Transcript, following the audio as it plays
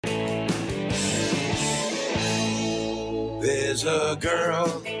is a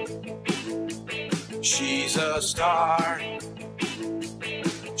girl. She's a star.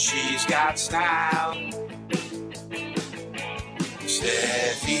 She's got style.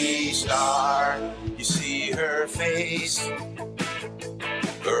 Steffi Star. You see her face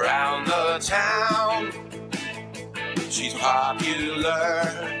around the town. She's popular.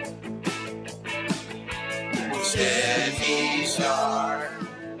 Steffi Star.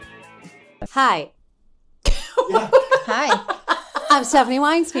 Hi. Hi. I'm Stephanie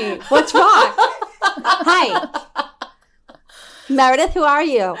Weinstein. What's wrong? Hi. Meredith, who are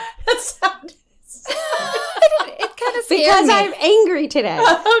you? It kind of scared Because me. I'm angry today.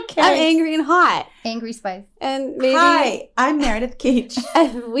 Okay. I'm angry and hot. Angry Spice. And maybe Hi, I'm Meredith Keach.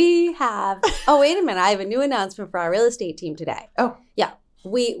 and we have wait a minute. I have a new announcement for our real estate team today. Oh. Yeah.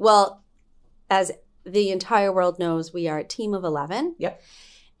 As the entire world knows, we are a team of 11. Yep.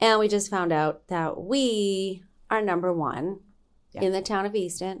 And we just found out that we are number one in the town of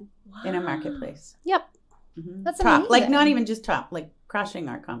Easton. Wow. In a marketplace. Yep. Mm-hmm. That's top. amazing. Like not even just top, like crushing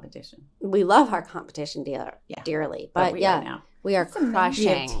our competition. We love our competition dearly. But we are now. we are That's amazing. We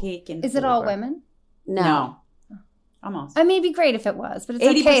crushing. have taken Is it all over. women? No. Almost. I may be great if it was, but it's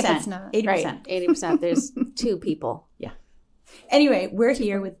okay if it's not. 80%. Right. 80%. There's two people. Anyway, we're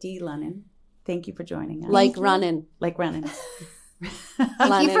here with Dee Lunnin. Thank you for joining us. Like running. Like running.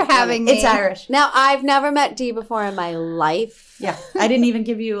 Thank you for having me. It's Irish. Now, I've never met Dee before in my life. Yeah. I didn't even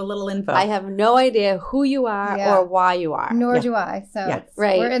give you a little info. I have no idea who you are or why you are. Nor do I. So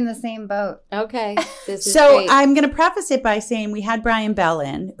Right. we're in the same boat. Okay. This is So great. I'm going to preface it by saying we had Brian Bell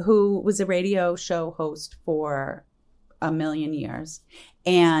in, who was a radio show host for a million years.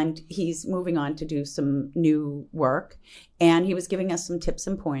 And he's moving on to do some new work. And he was giving us some tips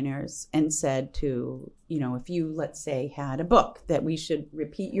and pointers and said to, if you, let's say, had a book, that we should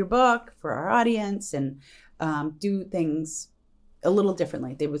repeat your book for our audience and do things a little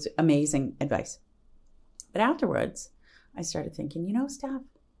differently. It was amazing advice. But afterwards, I started thinking, Steph,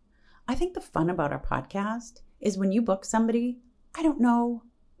 I think the fun about our podcast is when you book somebody, I don't know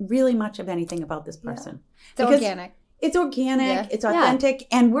really much of anything about this person. It's organic. It's organic. Yeah. It's authentic.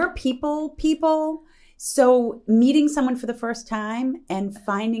 And we're people. So meeting someone for the first time and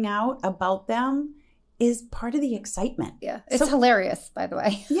finding out about them is part of the excitement. Yeah. It's hilarious, by the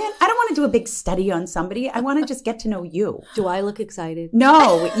way. Yeah. I don't want to do a big study on somebody. I want to just get to know you. Do I look excited?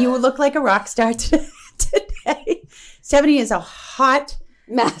 No, you look like a rock star today. Stephanie is a hot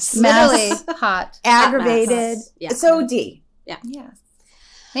Mess. Literally hot. aggravated. Yeah. So Dee. Yes.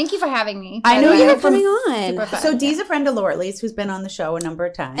 Thank you for having me. I by know the way. you're coming Super on. fun. So Dee's a friend of Laura Lee's who's been on the show a number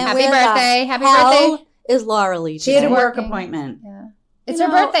of times. And Happy where the birthday. Happy hell birthday. is Laura Lee She had a today? work Working. appointment. Yeah. It's You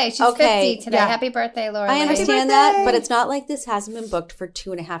her know, birthday. She's okay, 50 today. yeah. Happy birthday, Laura. I Lee. understand birthday. that, but it's not like this hasn't been booked for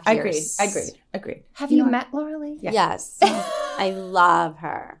 2.5 years. Agreed. Have you met Laura Lee? Yeah. Yes. I love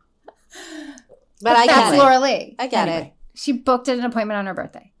her. But I That's get it. Laura Lee. I get Anyway. She booked an appointment on her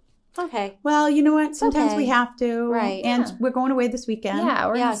birthday. it. Okay. Well, you know what? Sometimes okay. we have to. Right. And Yeah. we're going away this weekend. Yeah.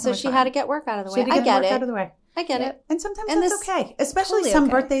 We're Yeah, having so much she fun. had to get work out of the She way. had to I get get work it. out of the way. I get Yep. it. And sometimes And that's this- okay. Especially Totally some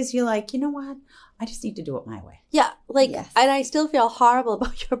okay. birthdays you're like, you know what? I just need to do it my way. Yeah, Yes. and I still feel horrible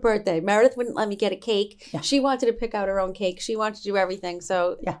about your birthday. Meredith wouldn't let me get a cake. Yeah. She wanted to pick out her own cake. She wanted to do everything.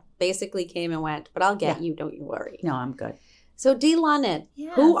 So Yeah. basically came and went. But I'll get Yeah. you. Don't you worry. No, I'm good. So Dee Lunnin,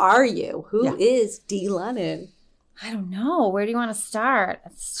 Yes. who are you? Who is Yeah. Dee Lunnin? I don't know. Where do you want to start?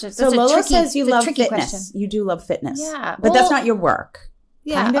 It's just, So that's a Lola tricky, says you it's a love tricky fitness. question. You do love fitness. Yeah. But that's Well, not your work.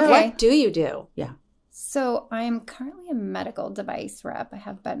 Yeah. Kind of. Okay. What do you do? So I am currently a medical device rep. I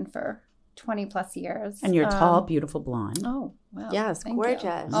have been for 20 plus years. And you're tall, beautiful blonde. Oh, wow. Yes, Thank you.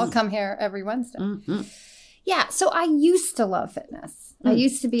 gorgeous. I'll come here every Wednesday. Mm-hmm. Yeah. So I used to love fitness. I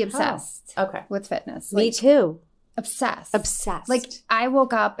used to be obsessed Okay. with fitness. Me too. Obsessed. Obsessed. Like I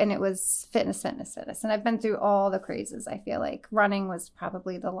woke up and it was fitness. And I've been through all the crazes. I feel like running was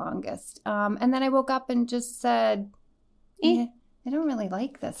probably the longest. And then I woke up and just said, I don't really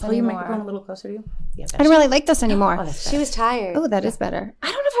like this Pull your anymore. microphone a little closer to you. Yeah, I don't really like this anymore. Oh, that's she was tired. Oh, that is better. I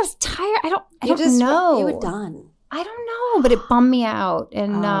don't know if I was tired. I You don't know. You were done. I don't know, but it bummed me out.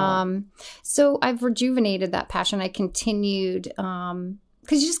 And Oh. so I've rejuvenated that passion. I continued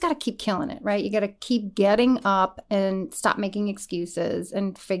because you just got to keep killing it, right? You got to keep getting up and stop making excuses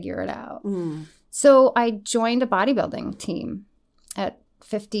and figure it out. Mm. So I joined a bodybuilding team at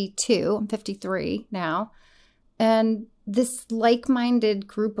 52. I'm 53 now. And this like-minded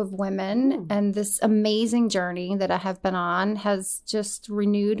group of women and this amazing journey that I have been on has just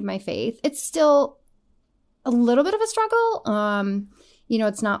renewed my faith. It's still a little bit of a struggle.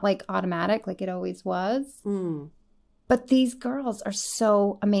 It's not like automatic like it always was. Mm. But these girls are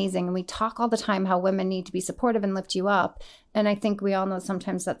so amazing. And we talk all the time how women need to be supportive and lift you up. And I think we all know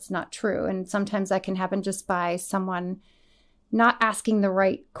sometimes that's not true. And sometimes that can happen just by someone not asking the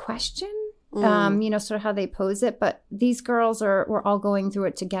right question, sort of how they pose it. But these girls we're all going through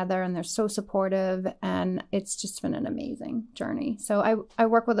it together, and they're so supportive. And it's just been an amazing journey. So I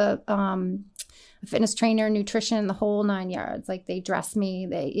work with a fitness trainer, nutrition, the whole 9 yards. Like they dress me.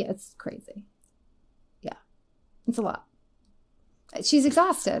 It's crazy. Yeah. It's a lot. She's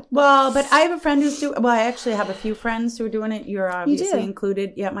exhausted. Well, but I have a friend who's doing. Well, I actually have a few friends who are doing it. You're obviously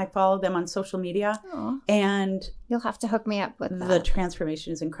included. Yeah, I follow them on social media, and you'll have to hook me up with that. The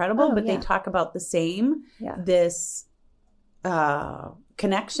transformation is incredible. But they talk about the same. Yeah. This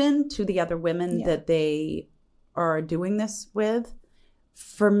connection to the other women that they are doing this with.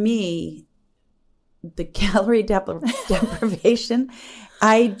 For me, the calorie deprivation,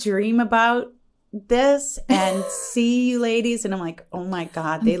 I dream about this and see you ladies, and I'm like, oh my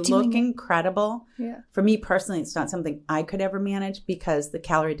God, they look incredible. Yeah. For me personally, it's not something I could ever manage, because the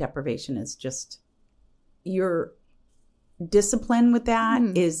calorie deprivation is just, your discipline with that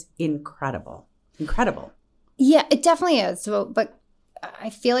is incredible. Yeah, it definitely is. So, but I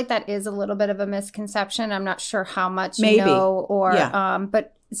feel like that is a little bit of a misconception. I'm not sure how much you know, or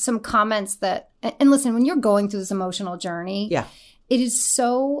but some comments that, and listen, when you're going through this emotional journey, it is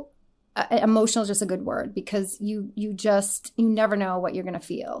so emotional is just a good word, because you never know what you're going to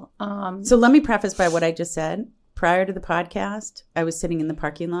feel. So let me preface by what I just said. Prior to the podcast, I was sitting in the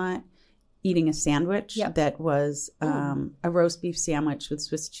parking lot eating a sandwich that was a roast beef sandwich with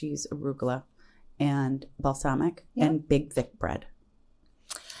Swiss cheese, arugula, and balsamic, and big thick bread.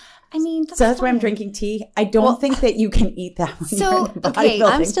 I mean, so that's why I'm drinking tea. I don't think that you can eat that when you're in bodybuilding.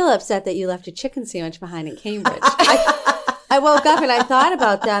 I'm still upset that you left a chicken sandwich behind in Cambridge. I woke up and I thought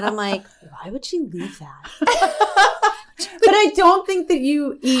about that. I'm like, why would she leave that? But I don't think that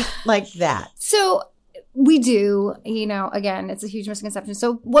you eat like that. So we do, again, it's a huge misconception.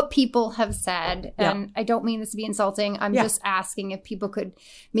 So what people have said, and I don't mean this to be insulting, I'm just asking if people could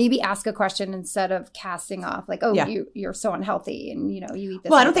maybe ask a question instead of casting off, like, you're so unhealthy and, you eat this.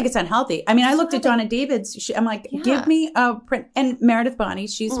 Well, I don't think it's unhealthy. I mean, I looked at Donna David's, I'm like, give me a print. And Meredith Bonney,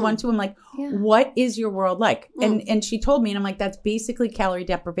 she's one too. I'm like, what is your world like? And she told me, and I'm like, that's basically calorie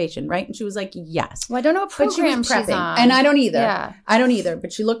deprivation, right? And she was like, yes. Well, I don't know what program she's on. And I don't either. Yeah. I don't either.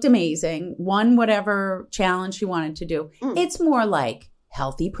 But she looked amazing. Won whatever challenge she wanted to do. It's more like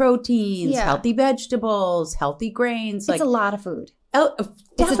healthy proteins, healthy vegetables, healthy grains. It's a lot of food.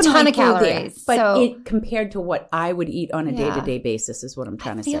 It's a ton of calories. But it compared to what I would eat on a day-to-day basis is what I'm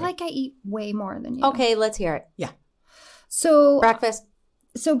trying to say. I feel like I eat way more than you. Okay, let's hear it. Yeah. So breakfast.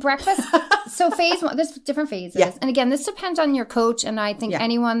 So phase one, there's different phases. Yeah. And again, this depends on your coach. And I think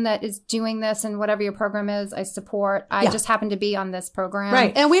anyone that is doing this and whatever your program is, I support. I just happen to be on this program.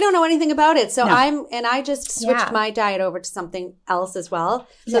 Right. And we don't know anything about it. So I just switched my diet over to something else as well.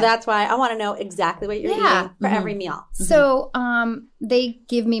 So that's why I want to know exactly what you're eating for every meal. So they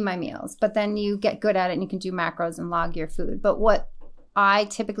give me my meals, but then you get good at it and you can do macros and log your food. But what I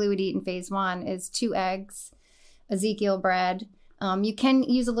typically would eat in phase one is 2 eggs, Ezekiel bread. You can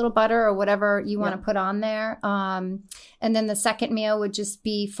use a little butter or whatever you want to put on there. And then the second meal would just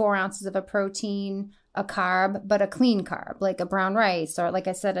be 4 ounces of a protein, a carb, but a clean carb, like a brown rice or, like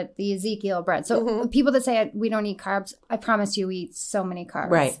I said, the Ezekiel bread. So people that say we don't eat carbs, I promise you eat so many carbs.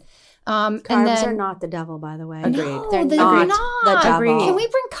 Right. Carbs are not the devil, by the way. Agreed. No, they're not the devil. Agreed. Can we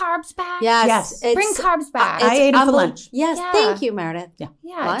bring carbs back? Yes. Bring carbs back. I ate them for lunch. Yes. Thank you, Meredith.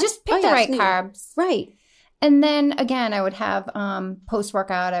 Yeah. Just pick the right carbs. Right. And then again, I would have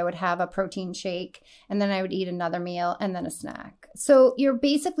post-workout, I would have a protein shake, and then I would eat another meal and then a snack. So you're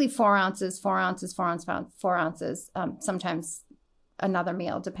basically 4 ounces, 4 ounces, 4 ounces, sometimes another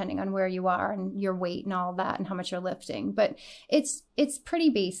meal, depending on where you are and your weight and all that and how much you're lifting. But it's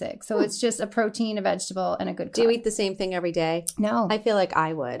pretty basic. So it's just a protein, a vegetable, and a good carb. Do you eat the same thing every day? No. I feel like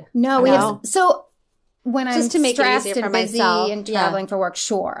I would. No. When I'm just to make stressed it easier and for busy myself. and traveling for work,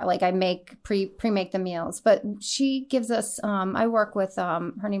 sure. Like I make pre-make the meals, but she gives us. I work with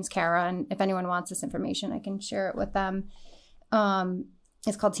her name's Kara, and if anyone wants this information, I can share it with them.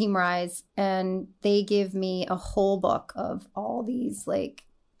 It's called Team Rise, and they give me a whole book of all these like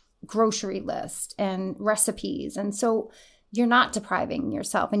grocery list and recipes, and so you're not depriving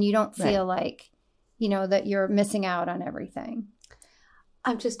yourself, and you don't feel like that you're missing out on everything.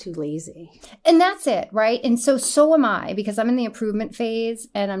 I'm just too lazy. And that's it, right? And so am I, because I'm in the improvement phase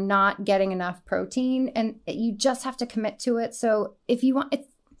and I'm not getting enough protein, and you just have to commit to it. So if you want,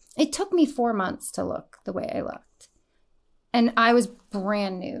 it took me 4 months to look the way I looked. And I was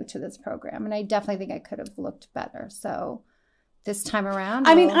brand new to this program, and I definitely think I could have looked better. So this time around,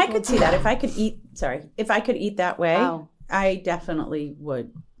 I mean, I could see that if I could eat that way, Wow. I definitely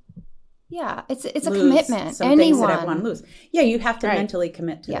would. Yeah, it's a commitment. Some things that I want to lose. Yeah, you have to mentally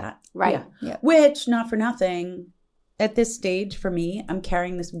commit to that. Right. Yeah. Which, not for nothing, at this stage for me, I'm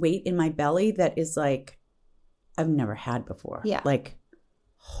carrying this weight in my belly that is like I've never had before. Yeah. Like,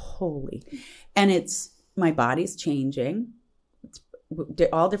 holy. And my body's changing. It's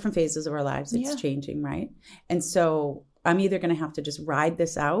all different phases of our lives. It's changing, right? And so I'm either going to have to just ride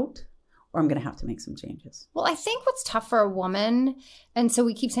this out, or I'm going to have to make some changes. Well, I think what's tough for a woman, and so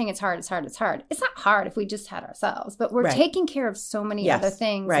we keep saying it's hard. It's not hard if we just had ourselves, but we're taking care of so many other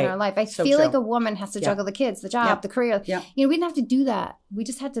things in our life. I feel like a woman has to juggle the kids, the job, the career. Yeah. We didn't have to do that. We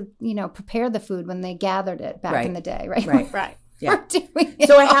just had to, prepare the food when they gathered it back in the day, right? Right. Yeah. We're doing it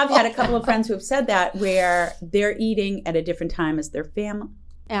so I have had a couple of friends who have said that, where they're eating at a different time as their family.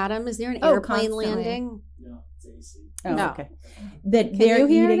 Adam, is there an airplane constantly. landing? No, it's AC. Oh, No. okay. That Can they're you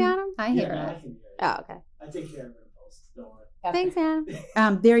hear eating. it, Adam? I hear No, I it. can hear it. Oh, okay. I take care of it in post. Don't worry. Thanks,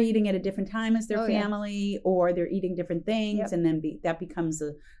 Adam. They're eating at a different time as their Oh, yeah. family, or they're eating different things, Yep. and then that becomes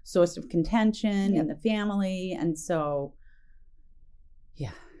a source of contention in the family. And so,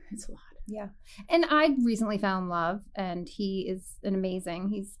 yeah, it's a lot. Yeah. And I recently found love, and he's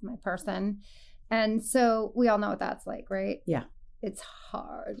my person. And so we all know what that's like, right? Yeah. It's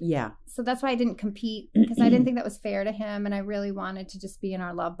hard. Yeah. So that's why I didn't compete, because I didn't think that was fair to him. And I really wanted to just be in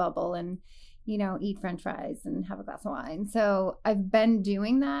our love bubble and, eat French fries and have a glass of wine. So I've been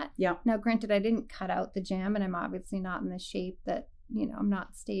doing that. Yeah. Now, granted, I didn't cut out the gym, and I'm obviously not in the shape that, I'm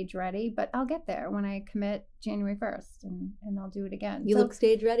not stage ready, but I'll get there when I commit January 1st, and I'll do it again. You look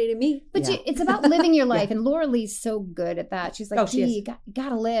stage ready to me. But it's about living your life. And Laura Lee's so good at that. She's like, you got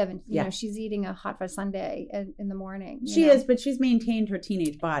to live. And, she's eating a hot fudge sundae in the morning. She is, but she's maintained her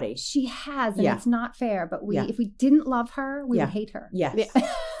teenage body. She has, and it's not fair. But if we didn't love her, we would hate her. Yes.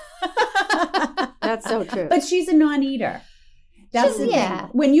 That's so true. But she's a non-eater. That's the thing.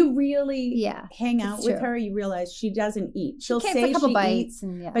 When you really hang out with her, you realize she doesn't eat. She'll say a couple she bites,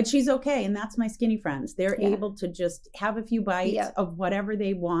 eats, but she's okay. And that's my skinny friends. They're able to just have a few bites of whatever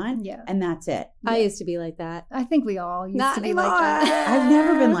they want, and that's it. I used to be like that. I think we all used Not to be anymore. like that. I've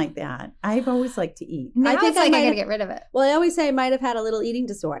never been like that. I've always liked to eat. Now I think it's like I got to have- get rid of it. Well, I always say I might have had a little eating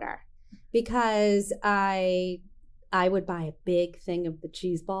disorder because I would buy a big thing of the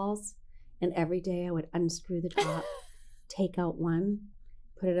cheese balls, and every day I would unscrew the top, take out one,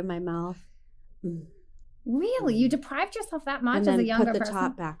 put it in my mouth. Really? You deprived yourself that much and as then a younger put the person?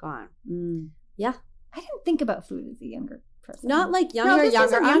 top back on. I didn't think about food as a younger person. Not like No, younger, this younger.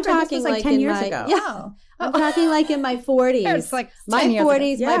 isn't I'm younger. This talking was like 10 in years my ago. yeah. Oh. I'm talking like in my 40s. It's like my 10 years ago.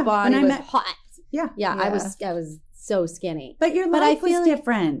 40s. My Yeah, body when I was met- hot. Yeah. Yeah, I was so skinny. But your But I life was feel like-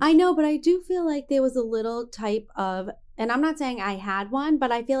 different. I know, but I do feel like there was a little type of, and I'm not saying I had one,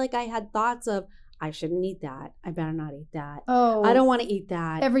 but I feel like I had thoughts of, I shouldn't eat that. I better not eat that. Oh. I don't want to eat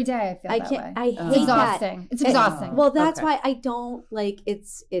that. Every day I feel I that can't. way. I It's hate that. exhausting. It's exhausting. Well, that's Okay. why I don't like.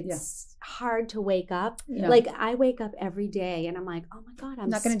 It's hard to wake up. Yeah. Like I wake up every day, and I'm like, oh my god, I'm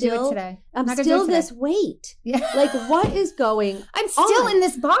not going to still, do it today. I'm not gonna do still it today. this weight. Yeah. Like what is going? I'm still on? in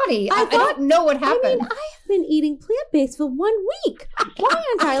this body. I thought- don't know what happened. I mean, I have been eating plant-based for 1 week. Why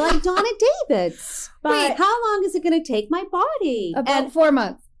aren't I like Donna Davids? But- how long is it going to take my body? About 4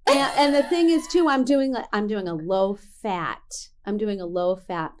 months. And the thing is too, I'm doing a low fat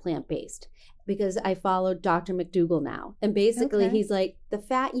plant-based because I follow Dr. McDougall now. And basically Okay. he's like, the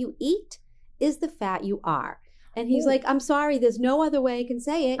fat you eat is the fat you are. And he's like, I'm sorry, there's no other way I can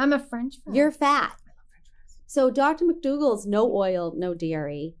say it. I'm a French fry. You're fat. So Dr. McDougall's no oil, no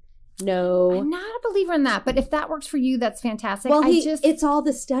dairy, no. I'm not a believer in that, but if that works for you, that's fantastic. Well, I just it's all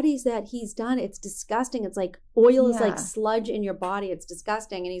the studies that he's done. It's disgusting. It's like oil is Yeah. like sludge in your body. It's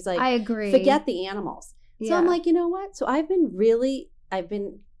disgusting. And he's like, I agree. forget the animals. So I'm like, you know what? So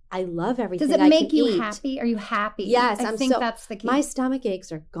I love everything. Does it I make can you eat. happy? Are you happy? Yes, I I'm think so- that's the key. My stomach aches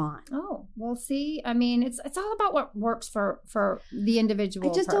are gone. Oh, well, see, I mean, it's all about what works for the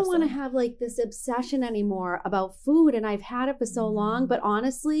individual. I just don't want to have like this obsession anymore about food, and I've had it for so long. But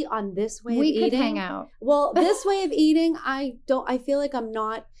honestly, on this way We of could eating, hang out. Well, this way of eating, I feel like I'm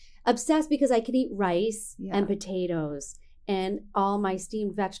not obsessed because I can eat rice and potatoes and all my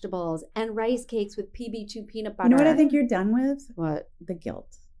steamed vegetables and rice cakes with PB2 peanut butter. You know what I think you're done with? What? The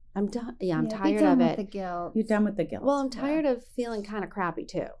guilt. I'm done. Yeah, I'm be tired done of with it. the guilt. You're done with the guilt. Well, I'm tired of feeling kind of crappy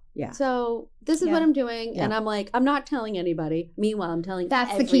too. Yeah. So this is Yeah. what I'm doing, and Yeah. I'm like, I'm not telling anybody. Meanwhile, I'm telling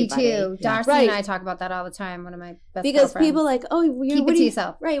That's everybody. the key too. Yeah. Darcy Right. and I talk about that all the time. One of my best Because girlfriends. people are like, oh, you're, Keep what it do to you,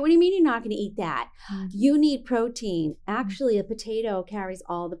 yourself. right? What do you mean you're not going to eat that? Mhm. You need protein. Actually, a potato carries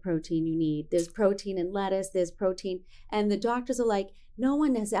all the protein you need. There's protein in lettuce. There's protein, and the doctors are like, no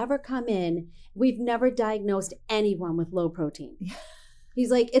one has ever come in. We've never diagnosed anyone with low protein. He's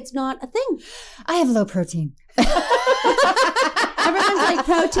like, it's not a thing. I have low protein. Everyone's like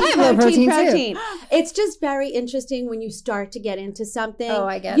protein, I have low protein, protein, protein. It's just very interesting when you start to get into something. Oh,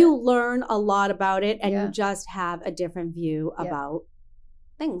 I get you learn a lot about it, and Yeah. you just have a different view Yeah. about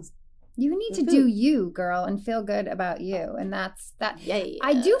things. You need to Food. do you, girl, and feel good about you. And that's that. Yeah.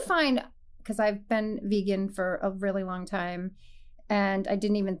 I do find, because I've been vegan for a really long time, and I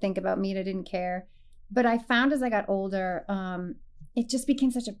didn't even think about meat. I didn't care. But I found as I got older, it just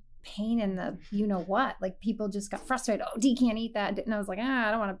became such a pain in the you-know-what. Like, people just got frustrated. Oh, Dee can't eat that. And I was like, I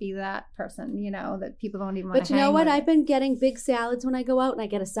don't want to be that person, that people don't even want to But you know what? I've been getting big salads when I go out, and I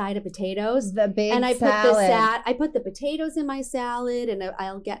get a side of potatoes. The big And I salad. I put the potatoes in my salad, and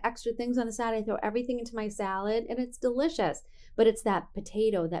I'll get extra things on the side. I throw everything into my salad, and it's delicious. But it's that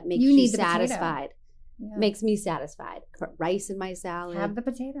potato that makes You you need the potato. satisfied. Yeah. Makes me satisfied. Put rice in my salad. Have the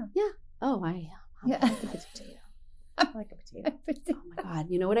potato. Oh, I Yeah. like the potato. I like a potato. Oh my God.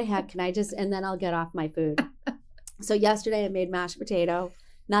 You know what I had? Can I just, and then I'll get off my food. So yesterday I made mashed potato,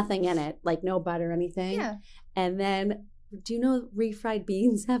 nothing in it, like no butter or anything. Yeah. And then, do you know refried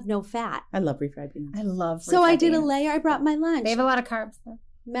beans have no fat? I love refried beans. I love So I refried did a beans. layer. I brought my lunch. They have a lot of carbs, though.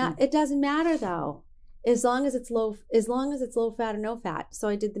 It doesn't matter though, as long as it's low fat or no fat. So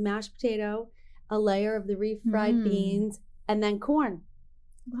I did the mashed potato, a layer of the refried beans, and then corn.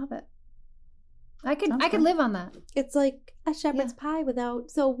 Love it. I could Sounds I could good. live on that. It's like a shepherd's pie without.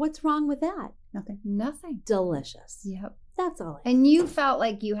 So what's wrong with that? Nothing. Nothing. Delicious. Yep. That's all. And you felt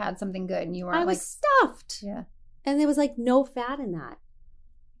like you had something good, and you weren't I was stuffed, yeah, and there was like no fat in that.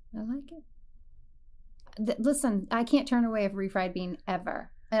 I like it. Listen, I can't turn away a refried bean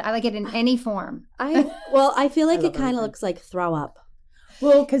ever. I like it in any form. I feel like I it love kind of everything. looks like throw up.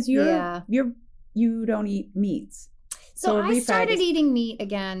 Well, because you don't eat meats. So a I refried started is- eating meat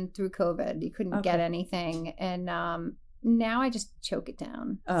again through COVID. You couldn't get Okay. anything, and now I just choke it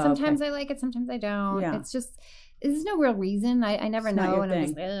down. Oh, Sometimes I like it, sometimes I don't. Yeah. It's just there's no real reason. I never It's not know, your and I'm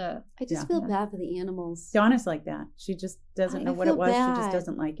just thing. ugh. I just Yeah. feel bad for the animals. Donna's like that. She just doesn't know I what it feel was. She bad. just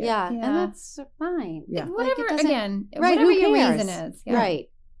doesn't like it. Yeah, Yeah. and that's fine. Yeah. Whatever. doesn't- Again, Right, whatever who your cares? reason is. Yeah.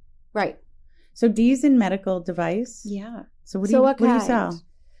 Right. So Dee's in medical device. Yeah. So what do So you what what do you kind? sell?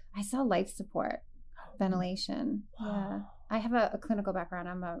 I sell life support, ventilation. Yeah. I have a clinical background.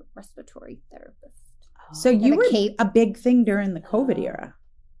 I'm a respiratory therapist. So And you a were cape. a big thing during the COVID era.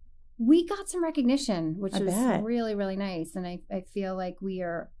 We got some recognition, which I was bet. really, really nice. And I feel like we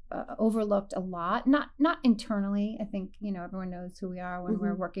are overlooked a lot. Not internally. I think, everyone knows who we are when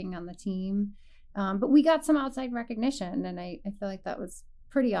we're working on the team. But we got some outside recognition. And I feel like that was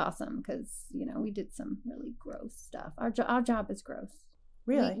pretty awesome because, we did some really gross stuff. Our job is gross.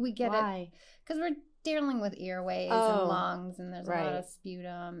 Really? We get it. Why? Because we're dealing with airways Oh, and lungs, and there's a lot right. of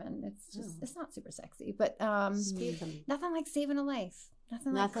sputum, and it's not super sexy. But nothing like saving a life.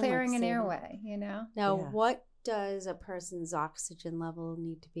 Nothing like Nothing like clearing an saving- airway, Now, Yeah. what does a person's oxygen level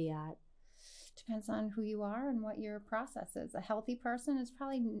need to be at? Depends on who you are and what your process is. A healthy person is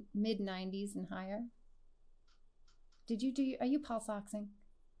probably mid-90s and higher. Are you pulse oxing?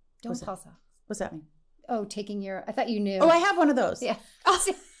 Don't What's that? pulse ox. What's that mean? Oh, I thought you knew. Oh, I have one of those. Yeah.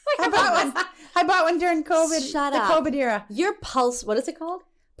 I bought one. I bought one during COVID. Shut the up. COVID era. Your pulse, what is it called?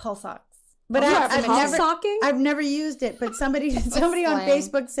 Pulse ox. But I've never used it. But somebody on slang.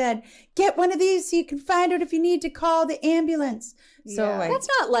 Facebook said, get one of these so you can find out if you need to call the ambulance. So Yeah. That's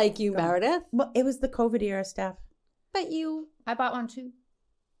not like you, Meredith. well, it was the COVID era stuff. But you I bought one too.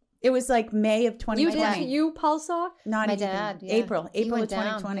 It was like May of 2020. you pulse ox? Not My even dad, yeah. April He of went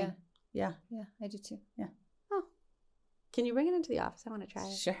down, 2020. yeah. Yeah. Yeah, I did too. Can you bring it into the office? I want to try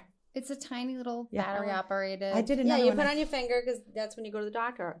it. Sure. It's a tiny little Yeah. battery operated. I did Yeah, another you one. put on your finger because that's when you go to the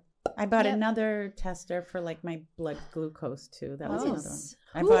doctor. I bought Yep. another tester for like my blood glucose too. That was Oh. another one.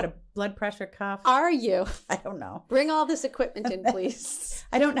 I Who bought a blood pressure cuff. Are you? I don't know. Bring all this equipment in, please.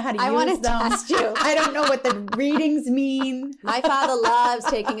 I don't know how to I use wanna them. test you. I don't know what the readings mean. My father loves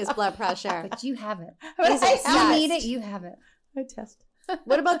taking his blood pressure. But you have it. But He's I obsessed. You test. need it, you have it. I test.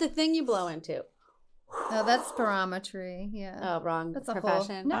 What about the thing you blow into? Oh, that's spirometry. Yeah. Oh, wrong That's a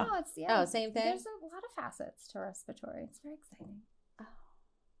profession. whole. No, it's yeah. Oh, same thing? There's a lot of facets to respiratory. It's very exciting.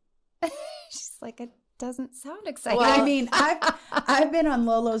 Oh. She's like, doesn't sound exciting. Well, I mean, I've been on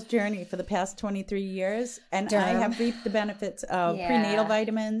Lolo's journey for the past 23 years, and I have reaped the benefits of prenatal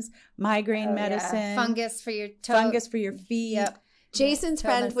vitamins, migraine medicine, fungus for your fungus for your feet. Yep. Jason's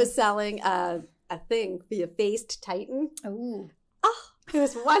friend was selling a thing for your face to tighten. Ooh. Oh, it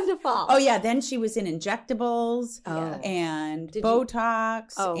was wonderful. Oh yeah, then she was in injectables and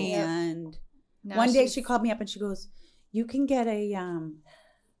Botox, and one day she called me up and she goes, "You can get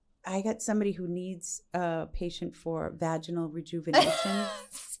I got somebody who needs a patient for vaginal rejuvenation."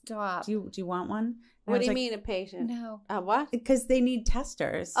 Stop. Do you want one? And What I do was you like, mean a patient? No. What? Because they need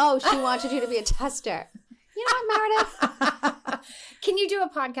testers. Oh, she wanted you to be a tester. You know what, Meredith? Can you do a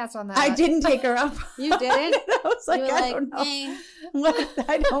podcast on that? I didn't take her up. You didn't? I was like, You were I don't know. eh. What?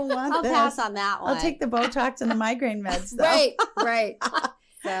 I don't want I'll this. pass on that one. I'll take the Botox and the migraine meds, though. Right.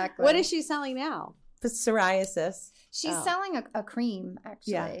 Exactly. What is she selling now? For psoriasis. She's selling a cream,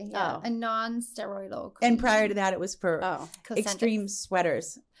 actually. Yeah. A non-steroidal cream. And prior to that, it was for Cosentyx. extreme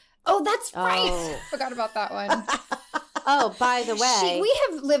sweaters. Oh, that's right. Oh. Forgot about that one. Oh, by the way. We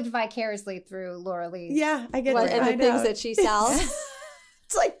have lived vicariously through Laura Lee. Yeah, I get What, to and the find things out. that she sells.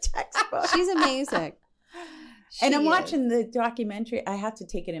 It's like textbook. She's amazing. And I'm She watching the documentary. I have to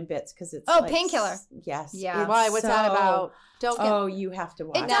take it in bits because it's Painkiller. Yes. Yeah. It's Why? What's that about? Don't get. Oh, you have to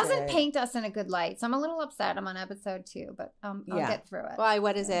watch it. It doesn't paint us in a good light. So I'm a little upset. I'm on episode 2, but I'll get through it. Why?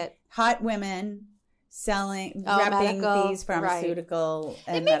 What is it? Hot women selling, Oh, repping medical, these pharmaceutical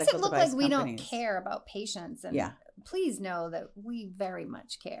and It makes medical it look device like we companies. don't care about patients. And please know that we very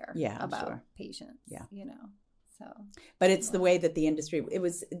much care about patients. Yeah. You know, so. But it's the way that the industry, it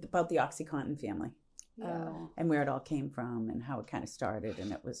was about the OxyContin family. Yeah. And where it all came from and how it kind of started.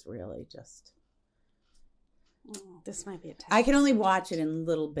 And it was really just... This might be a test. I can only watch it in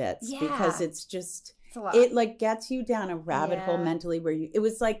little bits because it's just... It's a lot. It like gets you down a rabbit hole mentally where you... It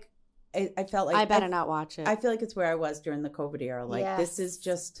was like... I felt like... I better not watch it. I feel like it's where I was during the COVID era. Like this is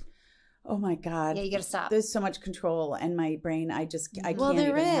just... Oh my God. Yeah, you got to stop. There's so much control and my brain, I can't Well, there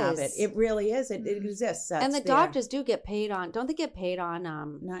even have is. it. It really is. It exists. That's and the there. doctors do get paid on. Don't they get paid on?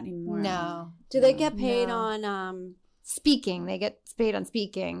 Not anymore. No. Do they get paid No. on? Speaking. They get paid on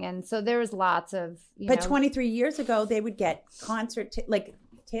speaking. And so there's lots of, But 23 years ago, they would get like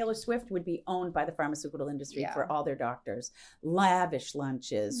Taylor Swift would be owned by the pharmaceutical industry for all their doctors. Lavish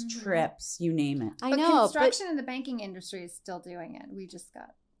lunches, trips, you name it. I but know. construction and the banking industry is still doing it.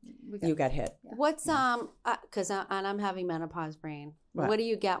 You got hit. Yeah. What's because I'm having menopause brain. What do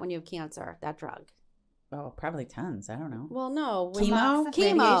you get when you have cancer? That drug. Oh, probably tons. I don't know. Well, no. Chemo? Chemo.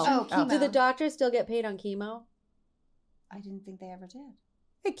 Radiation? Oh, chemo. Do the doctors still get paid on chemo? I didn't think they ever did.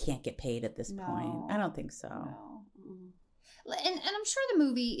 They can't get paid at this point. I don't think so. No. And I'm sure the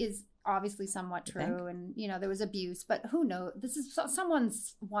movie is obviously somewhat true, and there was abuse, but who knows? This is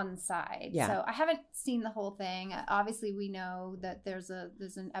someone's one side. Yeah. So I haven't seen the whole thing. Obviously, we know that there's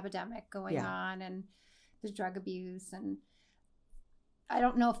an epidemic going on, and there's drug abuse, and I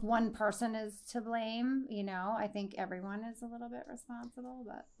don't know if one person is to blame. I think everyone is a little bit responsible,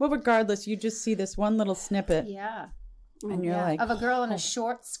 but Well, regardless, you just see this one little snippet. yeah. And you're like, Of a girl in a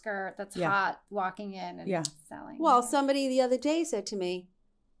short skirt that's hot walking in and selling. Well, somebody the other day said to me,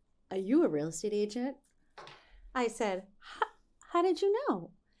 "Are you a real estate agent?" I said, "How did you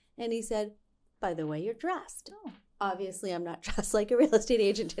know?" And he said, "By the way you're dressed." Oh. Obviously, I'm not dressed like a real estate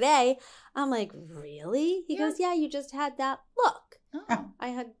agent today. I'm like, "Really?" He goes, "Yeah, you just had that look." Oh.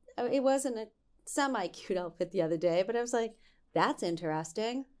 It wasn't a semi-cute outfit the other day, but I was like, "That's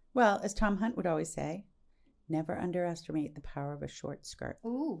interesting." well, as Tom Hunt would always say, never underestimate the power of a short skirt.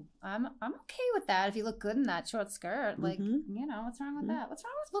 Ooh, I'm okay with that. If you look good in that short skirt, like what's wrong with that? What's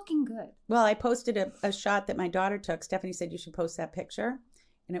wrong with looking good? Well, I posted a shot that my daughter took. Stephanie said you should post that picture.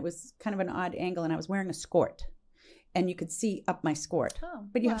 And it was kind of an odd angle. And I was wearing a skirt. And you could see up my skirt. Oh,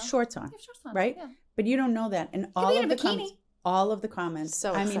 but you have shorts on. You have shorts on, right? yeah. But you don't know that. And be all in of a the bikini. comments, all of the comments.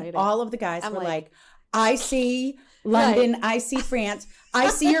 So I mean, excited. all of the guys I'm were like, like, I see London, I see France, I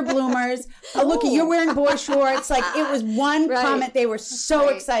see your bloomers. Oh, look, you're wearing boy shorts. Like it was one comment. They were so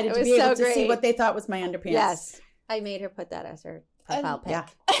excited It to was be able so to see great. what they thought was my underpants. Yes. I made her put that as her profile pic. Yeah.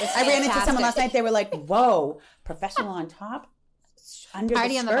 I ran into someone last night. They were like, whoa, professional on top, under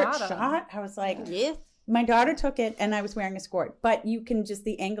Party the on the skirt bottom. shot. I was like, Yeah. my daughter took it and I was wearing a skirt. But you can just,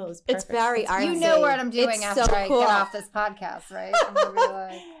 the angle is perfect. It's very artsy. You know what I'm doing It's after so I cool. get off this podcast, right? I'm gonna be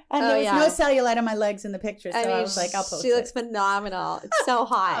like, And there was yeah. no cellulite on my legs in the picture. So I was like, I'll post she it. looks phenomenal. It's so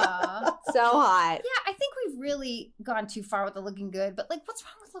hot. So hot. yeah, I think we've really gone too far with the looking good. But like, what's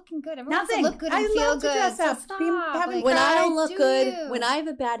wrong with looking good? Everyone Nothing. wants to look good I and feel love to good. dress So up. stop. Be- having Like, When I don't do look good, you? when I have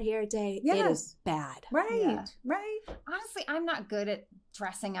a bad hair day, it Yes. is bad. Right, Yeah. right. Honestly, I'm not good at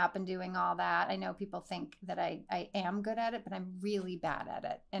dressing up and doing all that. I know people think that I am good at it, but I'm really bad at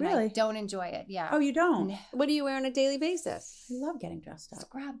it. And I Really? don't enjoy it. Yeah. Oh, you don't? No. What do you wear on a daily basis? I love getting dressed up.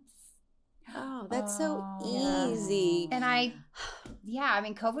 Scrubs. Oh, that's so yeah. easy. And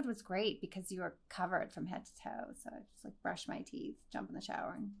COVID was great because you were covered from head to toe. So I just like brush my teeth, jump in the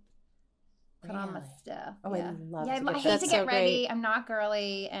shower, and put on my Really? stuff. Oh, yeah. I love Yeah, to I get hate That's to so get ready. great. I'm not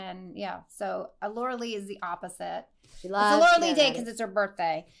girly. And yeah, so Laura Lee is the opposite. She It's a loves Laura to Lee get day ready. because it's her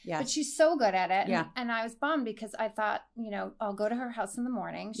birthday. Yeah. But she's so good at it. And, Yeah. and I was bummed because I thought, I'll go to her house in the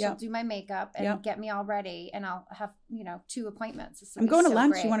morning. She'll Yeah. do my makeup and Yeah. get me all ready. And I'll have, 2 appointments. This will I'm be going to so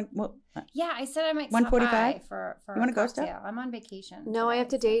lunch. great. You want to? Well, Yeah, I said I might stop 1:45? by for You wanna a go, Steph? cocktail. I'm on vacation. No, I have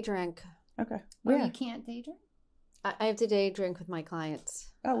to today, day drink. okay. Oh, Where? you can't day drink? I have to day drink with my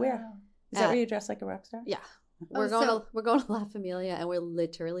clients. Oh, where? Oh. Is that where you dress like a rock star? Yeah. Oh, We're going to La Familia, and we're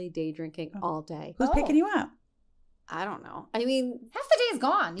literally day drinking all day. Who's Oh. picking you up? I don't know. I mean, Half the day is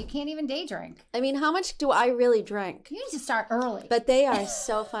gone. You can't even day drink. how much do I really drink? You need to start early. But they are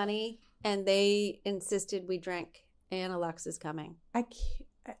so funny, and they insisted we drink. And Alexa's coming. I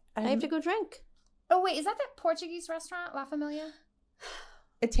can't. I have to go drink. Oh, wait, is that Portuguese restaurant, La Familia?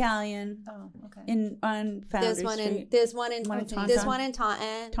 Italian Oh, okay. on Foundry There's one Street. in there's one in One in there's Taunton. one in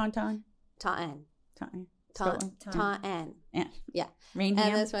Taunton. Taunton. Taunton. Taunton. Taunton. Taunton. Taunton. Yeah. Yeah. Rainham.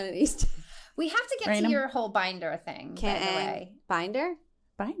 And there's one in East. We have to get Rainham. to your whole binder thing, by the way. Binder.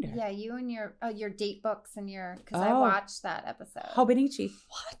 Binder. Yeah, you and your date books and because I Oh. watched that episode. Hobonichi.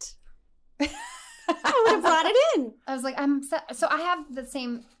 What? I would have brought it in. I was like, so I have the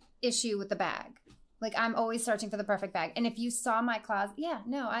same issue with the bag. Like I'm always searching for the perfect bag. And if you saw my closet,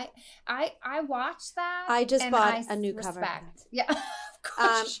 I watched that. I just and bought I a new cover. respect. Yeah. Of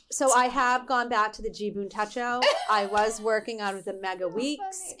course. So I have gone back to the Jibun Techo. I was working out of the Mega So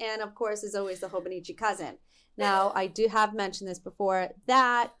Weeks, funny. and of course, as always, the Hobonichi cousin. Now, I do have mentioned this before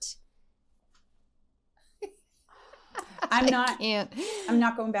that I'm not Can't.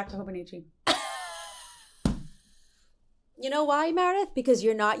 going back to Hobonichi. you know why, Meredith? Because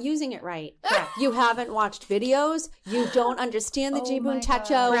you're not using it right. You haven't watched videos. You don't understand the Oh Jibun my Techo,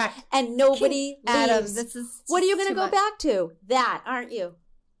 God. Correct. and nobody Adam, leaves. this is What are you going to too go much. back to? That, aren't you?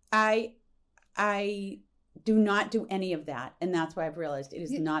 I do not do any of that, and that's why I've realized it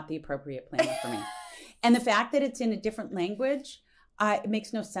is not the appropriate planner for me. And the fact that it's in a different language, it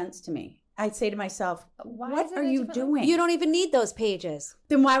makes no sense to me. I say to myself, Why "What is it are in a you different doing? You don't even need those pages.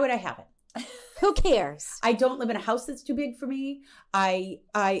 Then why would I have it? Who cares? I don't live in a house that's too big for me. I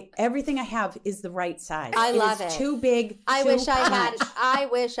everything I have is the right size. I love is it. Too big. I too wish I had. much. I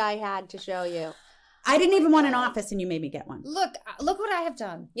wish I had to show you. I didn't even want an office, and you made me get one. Look what I have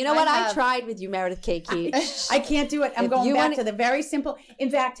done. You know what? I have- tried with you, Meredith K. Keach. I can't do it. I'm If going you back wanna- to the very simple. In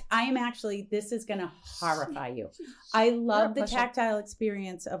fact, I am actually, this is going to horrify you. I love the pusher. tactile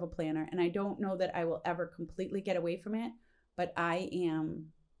experience of a planner, and I don't know that I will ever completely get away from it, but I am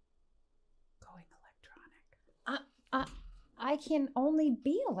going electronic. I can only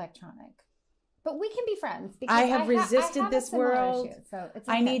be electronic, but we can be friends. Because I have resisted have a this similar world. issue, so it's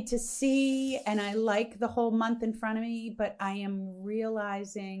I okay. need to see, and I like the whole month in front of me, but I am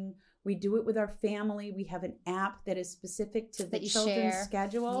realizing we do it with our family. We have an app that is specific to the That you children's share.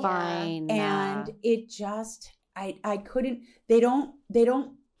 schedule. Yeah. Fine. And it just, I couldn't, they don't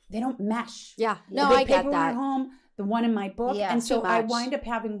mesh. Yeah. No, the I get paper one that. at home, the one in my book. Yeah, and so too I much. wind up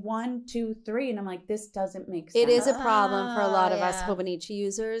having 1, 2, 3, and I'm like, this doesn't make sense. It is a problem for a lot of us yeah. Hobonichi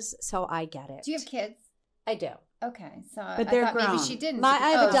users, so I get it. Do you have kids? I do. Okay, so But I they're thought maybe grown. she didn't. I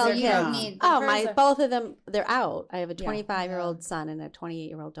have Oh, so adult you don't kids. need- Oh, hers my are- both of them, they're out. I have a Yeah. 25-year-old son and a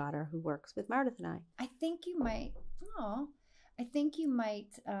 28-year-old daughter who works with Meredith and I. I think you might. Oh, I think you might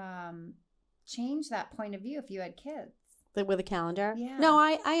change that point of view if you had kids. With a calendar. Yeah. No,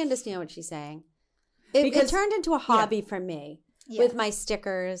 I understand what she's saying. It Because- turned into a hobby for me Yeah. with my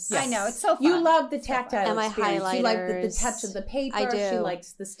stickers. I know it's so fun. You love the So fun. tactile And my experience. You like the highlighters. touch of the paper. I do. She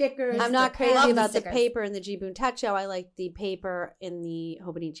likes the stickers. I'm not I crazy love the about the stickers. paper in the Jibun Techo. I like the paper in the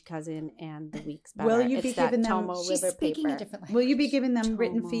Hobonichi Cousin and the Weeks better. Will you it's be that giving them- Tomo She's River speaking paper. a different language. Will you be giving them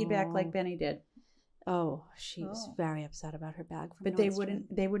written Tomo. feedback like Benny did? Oh, she was Oh. very upset about her bag from But they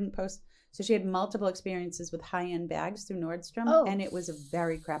Nordstrom. wouldn't post. So she had multiple experiences with high-end bags through Nordstrom, Oh. and it was a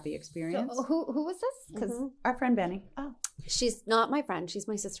very crappy experience. So, who was this? Because Mhm. Our friend Benny. She's not my friend. She's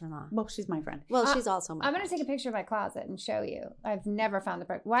my sister-in-law. Well, she's my friend. Well, she's also my I'm going to friend. take a picture of my closet and show you. I've never found the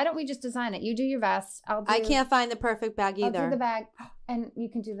perfect. Why don't we just design it? You do your vest. I'll do. I can't find the perfect bag I'll either. do the bag, and you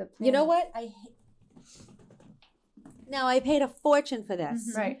can do the. You know what? Now, I paid a fortune for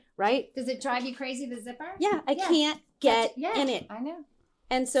this, Right. right? Does it drive you crazy? The zipper? Yeah, I Yeah. can't get Yeah, in it. I know.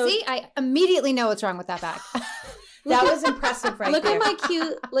 And so See, I immediately know what's wrong with that bag. That was impressive right look there. at my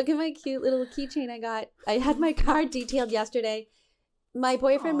cute little keychain I got. I had my car detailed yesterday. My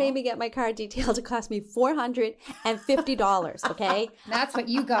boyfriend made me get my car detailed. It cost me $450. Okay. That's what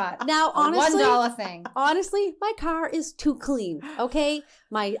you got. Now, honestly, $1 thing. Honestly, my car is too clean. Okay,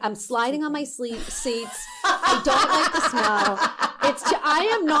 I'm sliding on my seats. I don't like the smell. I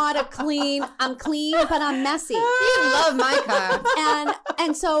am not I'm clean, but I'm messy. You love my car.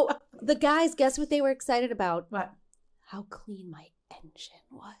 And so the guys, guess what they were excited about? What? How clean my engine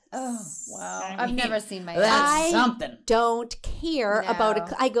was. Oh, wow. I've never seen my That's something. Don't care about it.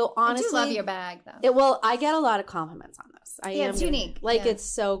 I go, honestly. I do love your bag, though. Well, I get a lot of compliments on this. It's unique. Like, it's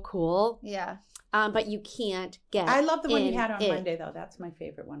so cool. Yeah. But you can't get I love the one you had on it. Monday, though. That's my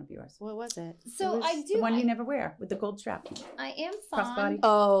favorite one of yours. What was it? So It was I do. the one you never wear with the gold strap. I am Crossbody. fond.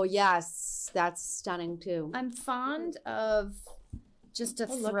 Oh, yes. That's stunning, too. I'm fond of just a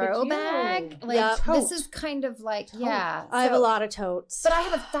Oh, look at throw you. bag. Like, Yeah. this Tote. is kind of like, yeah. I have so- a lot of totes. But I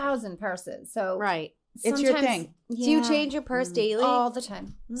have 1,000 purses. So Right. It's your sometimes- thing. Yeah. Do you change your purse daily? all the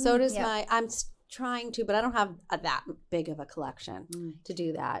time? So does Yeah. I'm trying to, but I don't have that big of a collection to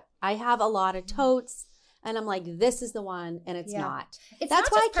do that. I have a lot of totes, and I'm like, this is the one, and it's Yeah. not. It's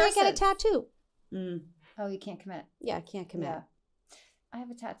That's not why I just can't get a purses. tattoo. Mm. Oh, you can't commit. Yeah, I can't commit. Yeah. I have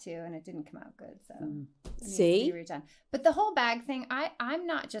a tattoo and it didn't come out good, so it needs See? to be redone. But the whole bag thing, I'm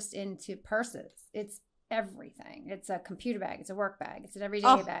not just into purses. It's everything. It's a computer bag. It's a work bag. It's an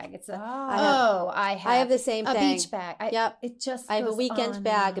everyday bag. It's a I have the same a thing. beach bag. Yep. It just I have a goes weekend on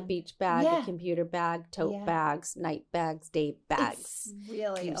bag, a and on. beach bag, Yeah. a computer bag, tote Yeah. bags, night bags, day bags. It's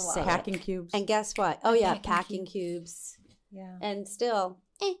really You a say lot. Packing cubes. And guess what? Oh, yeah, Packing packing cubes. Yeah. And still,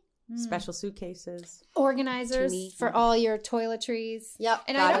 Special suitcases. Organizers Teeny. for all your toiletries. Yep.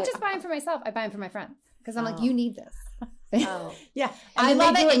 And got I don't it. just buy them for myself. I buy them for my friends because I'm like, Oh. you need this. Oh. Yeah. I then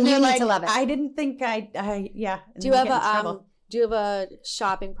love they it, do and they're you need like, to love it. I didn't think yeah. And Do you then have get in trouble. do you have a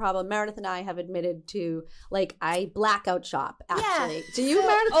shopping problem? Meredith and I have admitted to, like, I blackout shop, actually. Do you,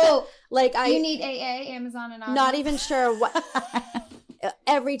 Meredith? Oh, Like, you need AA, Amazon, and all not that? even sure what.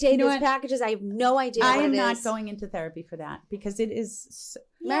 Every day You know there's what? packages. I have no idea I what am it not is. going into therapy for that because it is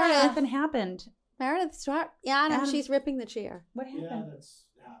Meredith. nothing happened. Meredith, start. Yeah, no, Adam. she's ripping the chair. What Yeah, happened? that's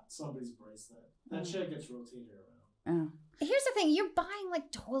somebody's bracelet. That shit gets rotated around. Oh. Here's the thing: you're buying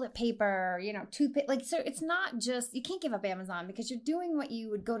like toilet paper, toothpaste. Like, so it's not just you can't give up Amazon because you're doing what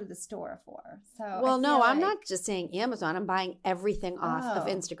you would go to the store for. So, Well, I no, feel I'm like- not just saying Amazon. I'm buying everything off of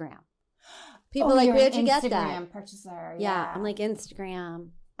Oh. Instagram. People Oh, like, you're where'd an you get Instagram that? purchaser. Yeah, I'm like, Instagram.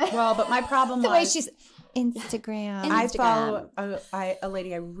 Well, but my problem the way was she's Instagram. I Instagram. follow a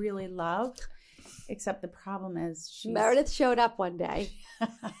lady I really love, except the problem is she's Meredith showed up one day.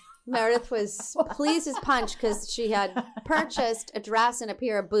 Meredith was pleased as punch because she had purchased a dress and a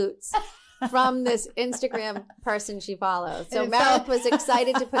pair of boots from this Instagram person she follows. So Meredith was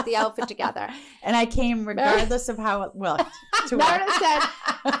excited to put the outfit together. and I came regardless of how it looked. To work. Meredith said,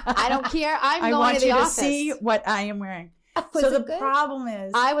 I don't care. I'm I going want to the you to office. see what I am wearing. Was So it the good? problem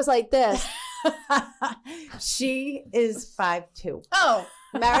is I was like this. she is 5'2". Oh,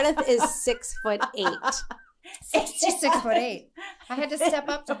 Meredith is 6'8". 6'8". I had to step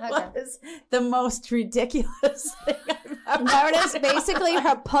up to hug her. It was the most ridiculous thing I've ever Meredith's basically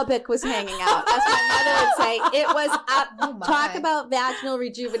her pubic was hanging out. That's what my mother would say. It was up. Oh my. Talk about vaginal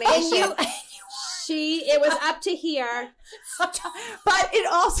rejuvenation. It was up to here. But it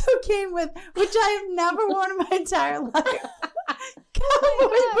also came with, which I have never worn in my entire life,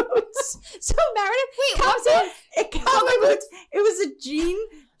 cowboy boots. So Meredith comes in. Cowboy boots. It was a jean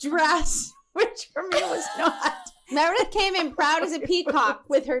dress, which for me was not. Meredith came in proud as a peacock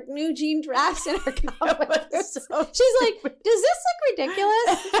with her new jean dress and her cowboy boots. So She's like, does this look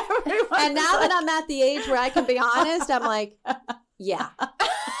ridiculous? everyone And now that I'm at the age where I can be honest, I'm like, yeah.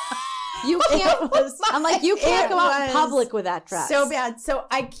 You can't. I'm like, you can't go out in was public with that dress. so bad. So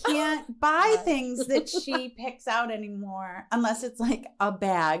I can't buy things that she picks out anymore unless it's like a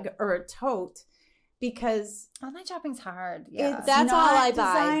bag or a tote because Online shopping's hard. Yeah. it's That's not all I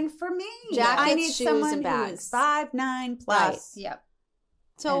buy. designed for me. Jackets, I need shoes, someone and bags. who's 5'9" plus. Yep.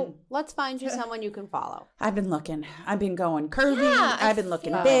 So And- let's find you someone you can follow. I've been looking. I've been going curvy. Yeah, I I've been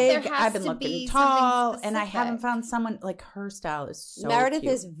looking feel big. there has I've been to looking be tall. something And I haven't specific. found someone like her style is so Meredith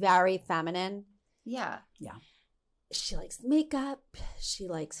cute. is very feminine. Yeah. She likes makeup. She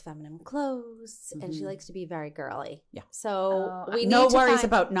likes feminine clothes, and she Mhm. likes to be very girly. Yeah. So Oh, we need no to worries find,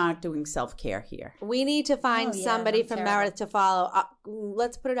 about not doing self-care here. We need to find Oh, yeah, somebody I'm from terrible. Meredith to follow.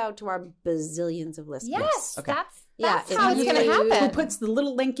 Let's put it out to our bazillions of listeners. Yes. Okay. That's Yeah, how if it's going to you- Who happen. puts the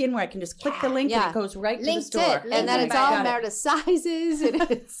little link in where I can just click the link Yeah. and it goes right to the Linked store. it. And then Okay. it's all Got it. Meredith's sizes, and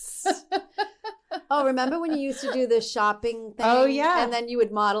it's Oh, remember when you used to do the shopping thing? Oh, yeah. And then you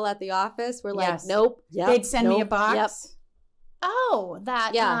would model at the office? We're like, Yes. nope. Yep, They'd send me a nope, box. Yep. Oh,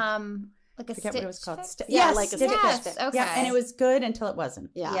 that Yeah. like a I forget stitch what it was called. fix? Yeah, like a stitch yes. fix. Okay. Yeah, and it was good until it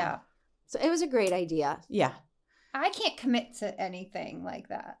wasn't. Yeah. Yeah. So it was a great idea. Yeah. I can't commit to anything like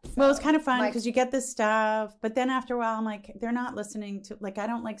that. Well, it's kind of fun like- because you get this stuff, but then after a while, I'm like, they're not listening to, like, I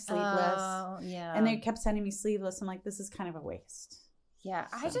don't like sleeveless. Oh, yeah. And they kept sending me sleeveless. I'm like, this is kind of a waste. Yeah,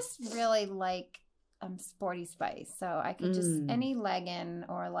 I just really like sporty spice. So I could just any legging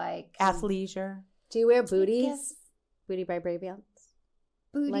or like Athleisure. Do you wear Yes. booties? Booty by Brave Ants?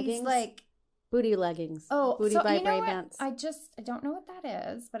 booties leggings? like Booty leggings. oh Booty so by you know Brave what? Ants. I don't know what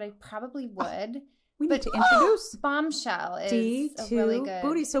that is, but I probably would. We But need to introduce Bombshell is D2 a really good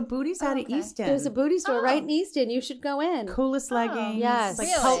Booty. So Booty's out of okay. Easton. There's a booty store Oh. right in Easton. You should go in. Coolest leggings. Yes. Like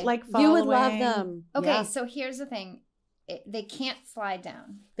Really? cult-like following. You would love them. Okay, Yeah. so here's the thing. They can't slide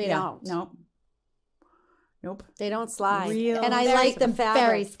down. They Yeah. don't. Nope. They don't slide. Real and I Very- like the fabric.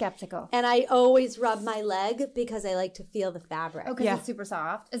 Very skeptical. And I always rub my leg because I like to feel the fabric. Okay, Yeah. it's super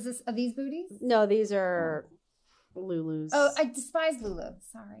soft. Are these booties? No, these are Lulu's. Oh, I despise Lulu.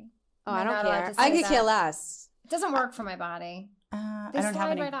 Sorry. Oh, I Am don't not allowed care. to I say could that? care less. It doesn't work for my body. They They I don't slide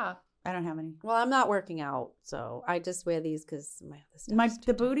have any. right off. I don't have any. Well, I'm not working out, so I just wear these because my other stuff.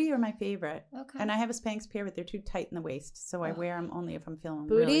 The booty are my favorite. Okay. And I have a Spanx pair, but they're too tight in the waist, so I wear them only if I'm feeling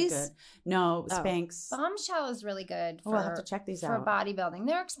Booties? really good. No, Oh. Spanx. Bombshell is really good Oh, for, I'll have to check these for out. bodybuilding.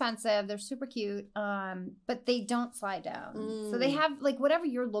 They're expensive. They're super cute, but they don't slide down. So Mm. they have like whatever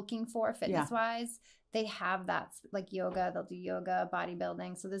you're looking for fitness wise. They have that like yoga. They'll do yoga,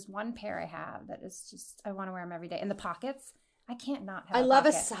 bodybuilding. So there's one pair I have that is just I want to wear them every day. And the pockets, I can't not have. I love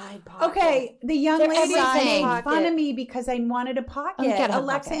a pocket. side pocket. Okay, the young They're lady everything. made fun of me because I wanted a pocket. You gotta have a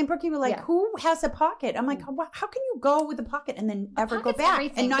Alexa pocket. and Brookie were like, Yeah. "Who has a pocket?" I'm like, "How can you go with a pocket and then ever go pocket's back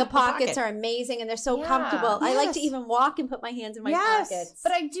everything. and not The the pockets pocket? are amazing and they're so Yeah. comfortable. I like to Yes. even walk and put my hands in my Yes. pockets.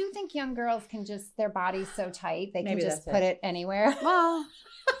 But I do think young girls can just their body's so tight they Maybe can just that's put it anywhere.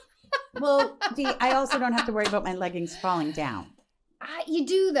 Well, I also don't have to worry about my leggings falling down. You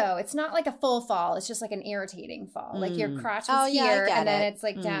do though. It's not like a full fall. It's just like an irritating fall. Like your crotch Oh, is yeah, I here, get and then it. it's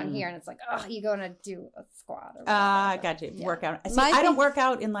like down here, and it's like, oh, you going to do a squat or whatever. I got you. Yeah. Workout. See, My I don't thing- work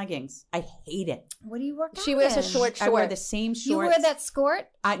out in leggings. I hate it. What do you work out She wears a in? short I wear the same shorts. You wear that skirt?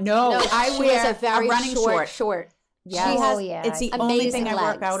 I No, I she wear wears a very running short. Yes. Oh, yeah. It's the only Amazing thing I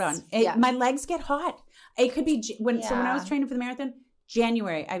work legs. out on. Yeah. My legs get hot. It could be when I was Yeah. training for the marathon,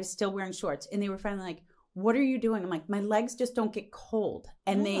 January, I was still wearing shorts, and they were finally like, "What are you doing?" I'm like, "My legs just don't get cold,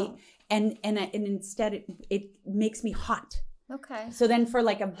 and Oh. and instead it makes me hot." Okay. So then for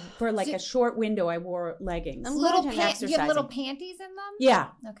a short window, I wore leggings. I'm Little glad pants. You have little exercising. panties in them? Yeah.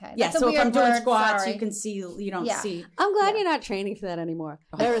 Okay. Yeah. That's a So if weird I'm doing word, squats, sorry. you can see. You don't Yeah. see. I'm glad you're not training for that anymore.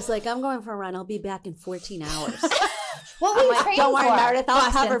 I was like, I'm going for a run. I'll be back in 14 hours. What were I'm you like, training don't worry, for? Meredith. I'll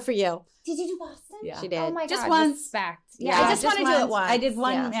Boston. cover for you. Did you do Boston? Yeah. She did. Oh my Just God. once. Respect. Yeah, I just want to do it once. I did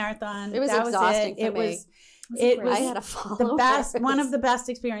one Yeah. marathon. It was That exhausting Was it. for me. It was I had to follow the best, hers. one of the best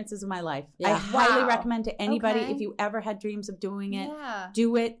experiences of my life. I Yeah. highly Wow. recommend to anybody Okay. if you ever had dreams of doing it, Yeah.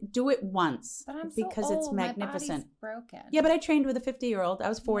 do it once But I'm so because old. it's magnificent. My body's broken. Yeah, but I trained with a 50-year-old. I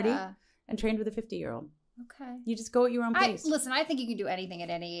was 40 Yeah. and trained with a 50-year-old. Okay. You just go at your own pace. Listen, I think you can do anything at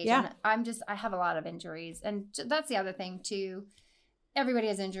any age. Yeah. And I have a lot of injuries. And that's the other thing, too. Everybody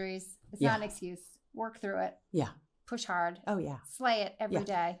has injuries. It's Yeah. not an excuse. Work through it. Yeah. Push hard. Oh yeah. Slay it every Yeah.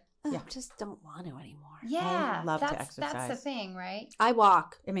 day. I Yeah. just don't want to anymore. Yeah. love to That's the exercise. thing, right? I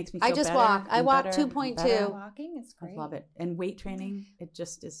walk. It makes me feel I just better walk. I and walk better and 2.2. better. Walking is I great. love it. And weight training, it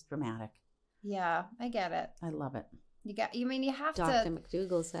just is dramatic. Yeah, I get it. I love it. You have Dr. to.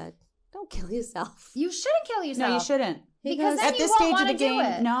 McDougall said, don't kill yourself. You shouldn't kill yourself. No, you shouldn't. Because then At you this won't stage of wanna the do game,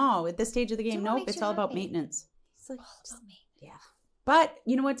 it. no. At this stage of the game, Do what nope. makes It's you all about happy. maintenance. It's like, About me. yeah. But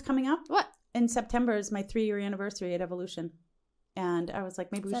you know what's coming up? What? In September is my 3-year anniversary at Evolution. And I was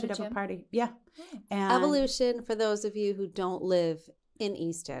like, maybe Is we that should a have a gym? party. Yeah. Oh. And Evolution, for those of you who don't live in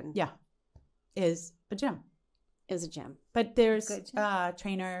Easton, Yeah. Is a gym. is a gym. But there's Good gym.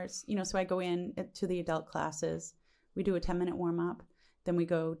 trainers, so I go in to the adult classes. We do a 10-minute warm up. Then we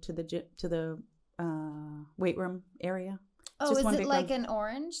go to the weight room area. It's Oh, just is one it big like room. an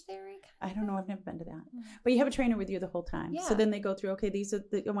orange theory? I don't know. I've never been to that. But you have a trainer with you the whole time. Yeah. So then they go through, okay,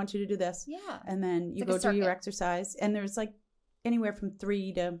 I want you to do this. Yeah. And then you like a go do your circuit. exercise. And there's like anywhere from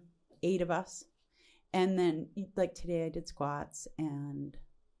 3 to 8 of us. And then like today I did squats and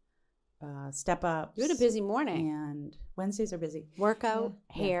step ups. You had a busy morning. And Wednesdays are busy. Workout,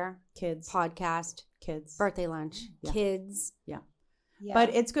 Yeah. hair, Kids. podcast, Kids. birthday lunch, Yeah. kids. Yeah. Yeah. But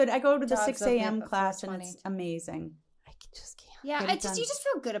it's good. I go to the Dogs 6 open up a.m. at class and 4:20. it's amazing. I just can't. Yeah, Get it done. you just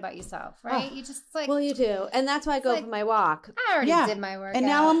feel good about yourself, right? Oh. You just like, Well, you do. And that's why I go like- for my walk. I already Yeah. did my work. And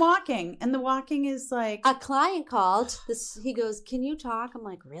now I'm walking. And the walking is like, A client called. He goes, "Can you talk?" I'm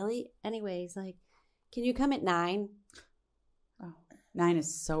like, "Really?" Anyway, he's like, "Can you come at 9?" oh, 9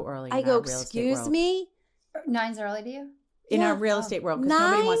 is so early. I in go, our real estate "Excuse world. me?" 9's early to you? In Yeah. our real estate world, because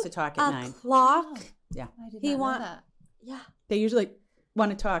nobody wants to talk at 9. 9:00. Oh. Yeah. I did He not know want- that. Yeah. They usually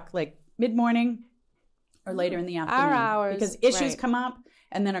want to talk like mid-morning or later in the afternoon. hours, Because issues right. come up,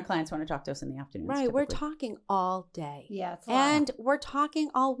 and then our clients want to talk to us in the afternoon. Right. We're talking all day. Yeah, it's a lot. And we're talking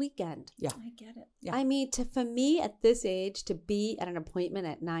all weekend. I get it. Yeah. I mean, for me at this age, to be at an appointment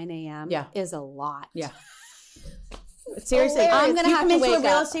at 9 a.m. Yeah. is a lot. Yeah. Seriously, I'm gonna you have come to into a wake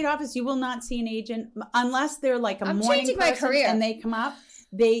real up. estate office, you will not see an agent unless they're like a I'm morning changing my person career. and they come up.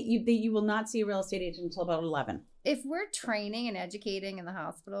 You will not see a real estate agent until about 11. If we're training and educating in the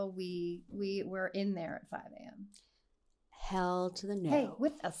hospital, we're in there at 5 a.m. Hell to the no. Hey,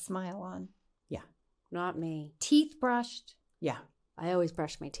 with a smile on, Not me. teeth brushed. Yeah. I always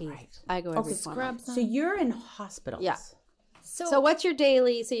brush my teeth. Right. I go every Okay, 4 scrubs months. on. So you're in hospitals. Yeah. So, So what's your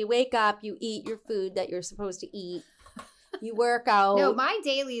daily? So you wake up, you eat your food that you're supposed to eat. You work out. no, my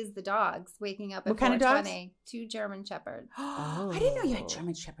daily is the dogs waking up at What kind of dogs? 4:20. 2 German Shepherds. I didn't know you had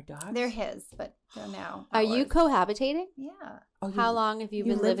German Shepherd dogs. They're his, but they're now. Are you ours. cohabitating? Yeah. Oh, you- How long have you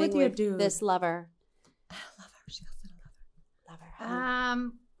you been live living with your with dude. this lover? I love her. She calls it a Lover.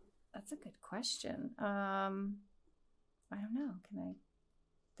 lover. That's a good question. I don't know. Can I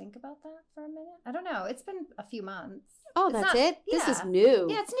think about that for a minute? I don't know. It's been a few months. Oh, It's that's not- it? This yeah. is new.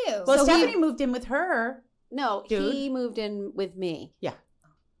 Yeah, it's new. Well, So Stephanie he- moved in with her. No, Dude. he moved in with me. Yeah.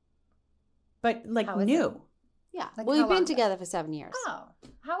 But like How is new. Yeah. Like, well, how we've been long? together for 7 years. Oh,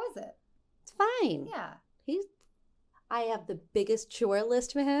 how is it? It's fine. Yeah. I have the biggest chore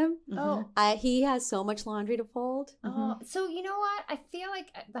list for him. Oh, He has so much laundry to fold. oh. So you know what? I feel like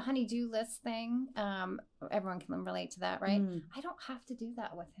the honey-do list thing. Everyone can relate to that, right? Mm. I don't have to do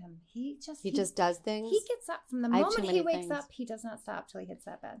that with him. He just He just does things. he gets up from the I have too moment many he wakes things. up. He does not stop till he hits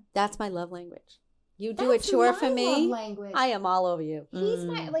that bed. That's my love language. You do That's a chore my for love me. language. I am all over you. He's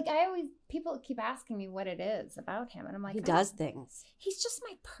my people keep asking me what it is about him, and I'm like, He I does don't- things. He's just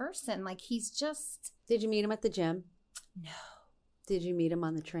my person. Like he's just Did you meet him at the gym? no, Did you meet him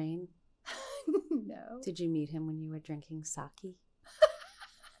on the train? no, Did you meet him when you were drinking sake?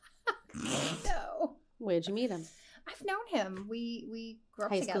 no. Where'd you meet him? I've known him. We grew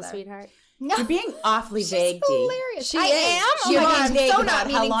up High together. school sweetheart? No, You're being awfully she's vague, Dee. hilarious. She I is. am. Oh You're my being God, I'm vague so not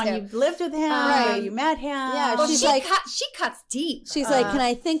about how meaning long to. you've lived with him, Right. where you met him. Yeah, Well, she's she like- she cuts deep. She's like, can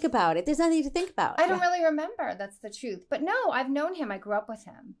I think about it? There's nothing to think about. I don't really remember. That's the truth. But no, I've known him. I grew up with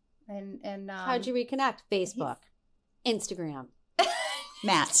him. And How'd you reconnect? Facebook, Instagram.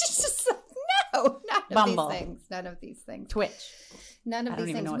 Matt. Just, no, none Bumble. of these things. None of these things. Twitch. None of I don't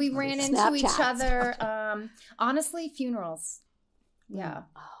these even things. know We what ran some into of these- each Snapchat. other. Honestly, funerals. Yeah,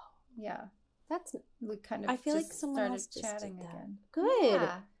 Oh, yeah. that's We kind of. I feel like just someone started else just chatting did that. again. good.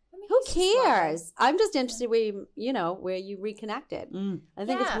 Yeah. I mean, Who he's just lovely. cares? I'm just interested where you reconnected. Mm. I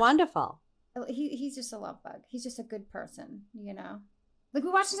think it's Yeah. wonderful. He's just a love bug. He's just a good person, Like we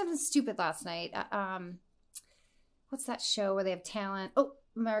watched something stupid last night. What's that show where they have talent? Oh,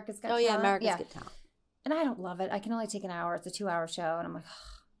 America's Got Talent. America's Got Talent. And I don't love it. I can only take an hour. It's a 2-hour show, and I'm like,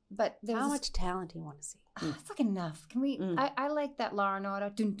 but there's How this- much talent do you want to see? It's like enough. Can we? I like that Law and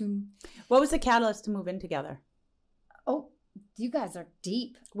Order. Dun, dun. What was the catalyst to move in together? Oh, you guys are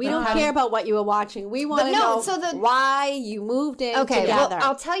deep. We don't care about what you were watching. We want to no, know so the- why you moved in Okay, together. well,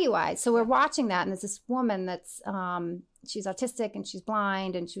 I'll tell you why. So we're watching that, and there's this woman that's she's autistic and she's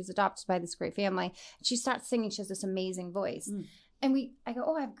blind, and she was adopted by this great family. She starts singing. She has this amazing voice, and I go,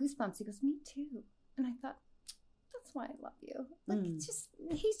 oh, I have goosebumps. He goes, me too. And I thought, that's why I love you. Like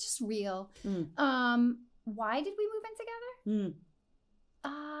he's just real. Why did we move in together?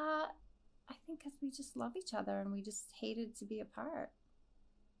 I think because we just love each other and we just hated to be apart.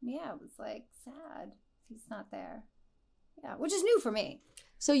 Yeah, it was like sad if he's not there. Yeah, which is new for me.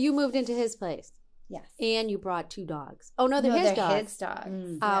 So you moved into his place, Yes. and you brought 2 dogs. Oh no, they're his dogs. His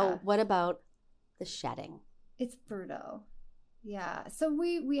dogs. Oh, what about the It's brutal. Yeah. So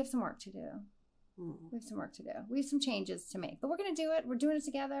we have some work to do. Mm. We have some work to do. We have some changes to make, but we're going to do it. We're doing it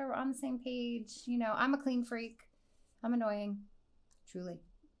together. We're on the same page. I'm a clean freak. I'm annoying. Truly.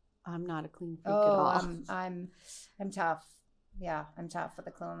 I'm not a clean freak at all. I'm tough. Yeah, I'm tough with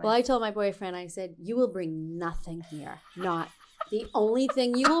the cleanliness. Well, I told my boyfriend, I said, you will bring nothing here. Not the only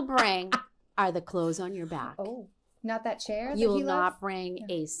thing you will bring are the clothes on your back. Oh, Not that chair. You that will he not loves? bring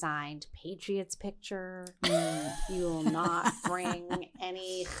a signed Patriots picture. You will not bring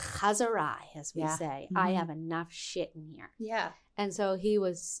any chazarai, as we say. I have enough shit in here. Yeah. And so he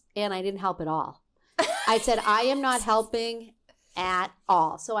was, and I didn't help at all. I said, I am not helping at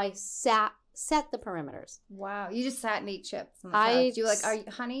all. So I set the perimeters. Wow. You just sat and ate chips on the I- couch. You were like,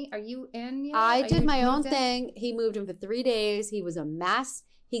 honey, are you in yet? I Are did you my own moved in? thing. He moved in for 3 days. He was a mess.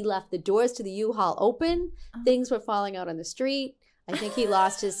 He left the doors to the U-Haul open. Things were falling out on the street. I think he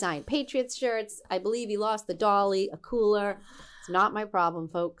lost his signed Patriots shirts. I believe he lost the dolly, a cooler. It's not my problem,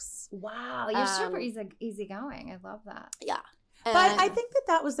 folks. Wow. You're super easygoing. I love that. Yeah. But I think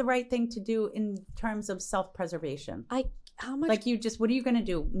that was the right thing to do in terms of self-preservation. How much? Like what are you going to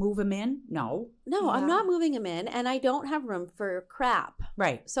do? Move him in? No. No, I'm not moving him in, and I don't have room for crap.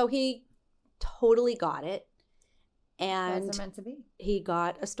 Right. So he totally got it. That's And meant to be. he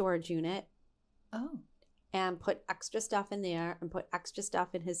got a storage unit Oh. and put extra stuff in there and put extra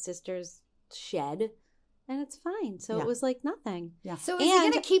stuff in his sister's shed, and it's fine. So Yeah. it was like nothing. Yeah. So is he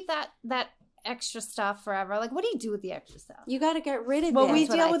going to keep that extra stuff forever? Like, what do you do with the extra stuff? You got to get rid of Well, it. we That's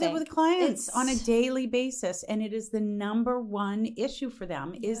what deal I with it think. with clients It's- on a daily basis, and it is the number one issue for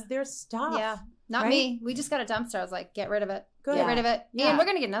them is their stuff. Yeah. Not Right? me. We just got a dumpster. I was like, get rid of it. Good. Get rid of it. Yeah. And we're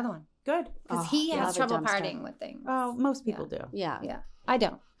going to get another one. Good. Because Oh, he love has a trouble dumpster. parting with things. Oh, most people do. Yeah. Yeah. I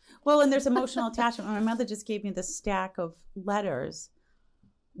don't. Well, and there's emotional attachment. My mother just gave me this stack of letters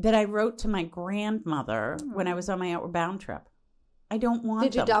that I wrote to my grandmother when I was on my Outward Bound trip. I don't want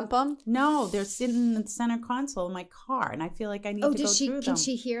Did you them. dump them? No, they're sitting in the center console in my car, and I feel like I need to go through them. Can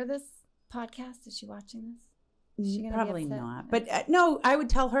she hear this podcast? Is she watching this? Is she gonna be Probably upset? not. But no, I would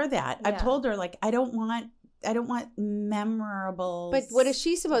tell her that. I've Yeah. told her, like, I don't want memorable. But what is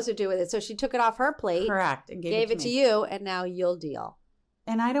she supposed to do with it? So she took it off her plate, Correct. And gave it to me. you, and now you'll deal.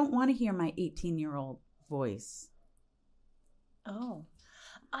 And I don't want to hear my 18-year-old voice. Oh.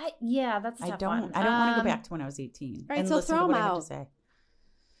 That's a I tough don't. one. I don't want to go back to when I was 18. Right, and so listen throw to what 'em I have out. to say.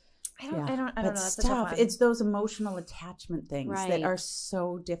 I don't know. But That's a tough stuff. one. It's those emotional attachment things Right. that are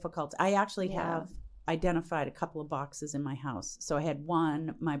so difficult. I actually Yeah. have identified a couple of boxes in my house. So I had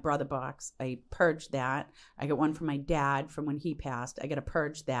one, my brother box. I purged that. I got one from my dad from when he passed. I got to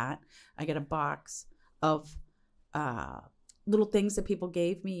purge that. I got a box of little things that people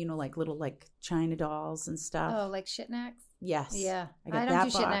gave me, like little China dolls and stuff. Oh, like shit necks? Yes. Yeah. I got I that don't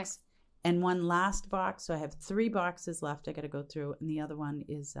do box. shit necks. And one last box. So I have 3 boxes left I got to go through. And the other one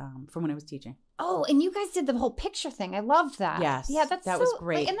is from when I was teaching. Oh, and you guys did the whole picture thing. I loved that. Yes. Yeah, that was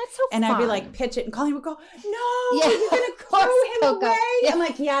great. and that's so And fun. I'd be like, pitch it. And Colleen would go, no, Yeah. you're going to Of course, throw him Coco. away. Yeah. I'm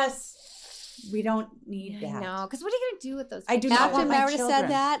like, yes, we don't need that. No, because what are you going to do with those I do pictures? not After want my Meredith children. said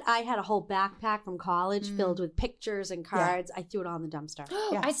that, I had a whole backpack from college filled with pictures and cards. I threw it all in the dumpster.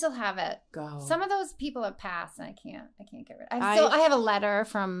 Yeah. I still have it. Go. Some of those people have passed, and I can't get rid of it. I have a letter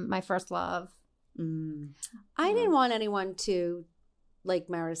from my first love. I didn't want anyone to, like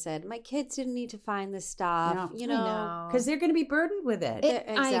Meredith said, my kids didn't need to find this stuff. No. You I know, know. Because they're going to be burdened with it.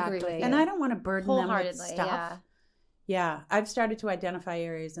 I agree with you. And I don't want to burden them with Wholeheartedly, stuff. yeah. Yeah, I've started to identify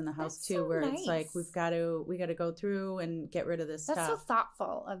areas in the house That's too so where it's like nice. we got to go through and get rid of this That's so stuff.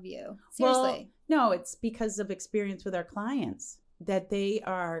 thoughtful of you. Well, Seriously. no, it's because of experience with our clients that they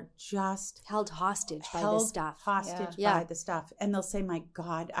are just held hostage by held this stuff. hostage Yeah. by the stuff. And they'll say, my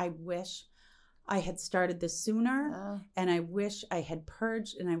God, I wish I had started this sooner. Oh. And I wish I had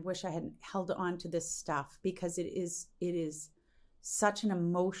purged, and I wish I hadn't held on to this stuff, because it is such an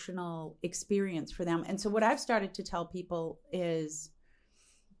emotional experience for them. And so what I've started to tell people is,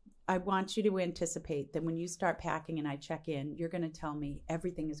 I want you to anticipate that when you start packing and I check in, you're going to tell me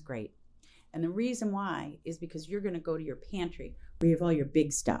everything is great. And the reason why is because you're going to go to your pantry where you have all your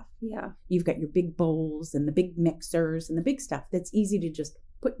big stuff. Yeah. You've got your big bowls and the big mixers and the big stuff that's easy to just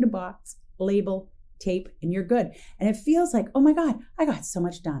put in a box, label, tape, and you're good. And it feels like, oh my God, I got so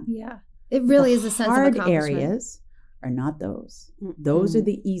much done. Yeah. It really is a sense of hard accomplishment. areas are not those. Those are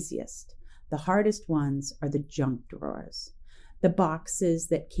the easiest. The hardest ones are the junk drawers. The boxes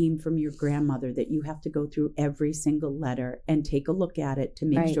that came from your grandmother that you have to go through every single letter and take a look at it to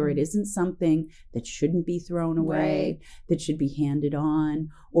make Right. sure it isn't something that shouldn't be thrown away, Right. that should be handed on.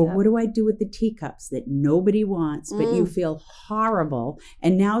 Or Yep. what do I do with the teacups that nobody wants, but you feel horrible?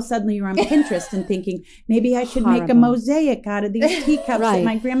 And now suddenly you're on Pinterest and thinking, maybe I should make a Horrible. mosaic out of these teacups Right. that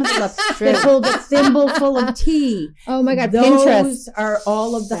my grandmother loved that hold a thimble full of tea. Oh my God, Those Pinterest. are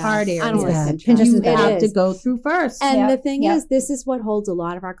all of the hard areas I don't like that Pinterest. you It have to is. go through first. And Yeah. the thing Yeah. is, this is what holds a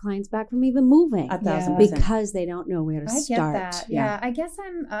lot of our clients back from even moving. 1,000%. Because they don't know where to I get start. that. Yeah. I guess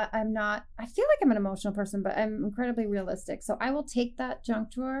I'm not, I feel like I'm an emotional person, but I'm incredibly realistic. So I will take that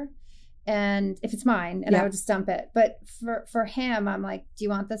junk drawer And if it's mine, and I would just dump it. But for him, I'm like, do you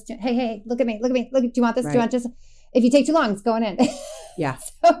want this? Hey, look at me. Look, do you want this? Do you want this? If you take too long, it's going in. Yeah.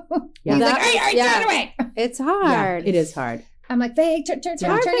 So he's like, all right, turn away. It's hard. Yeah, it is hard. I'm like, hey, turn hard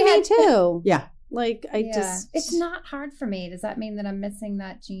your for head. me too. Yeah. Like it's not hard for me. Does that mean that I'm missing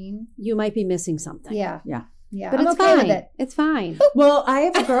that gene? You might be missing something. Yeah. But I'm it's okay fine. with it. It's fine. Well, I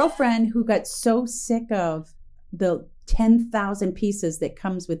have a girlfriend who got so sick of the 10,000 pieces that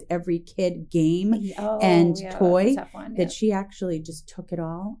comes with every kid game and toy that she actually just took it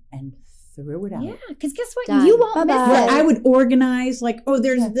all and threw it out. Yeah, because guess what? Done. You won't miss Where it. I would organize like,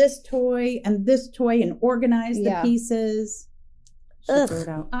 there's this toy and organize the pieces. She threw it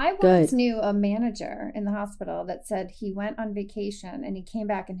out. I once knew a manager in the hospital that said he went on vacation and he came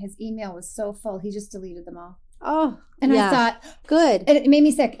back and his email was so full, he just deleted them all. Oh, and I thought, good. And it made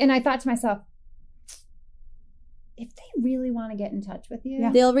me sick. And I thought to myself, if they really want to get in touch with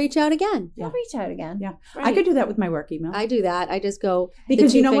you, they'll reach out again. They'll reach out again. Yeah. Right. I could do that with my work email. I do that. I just go.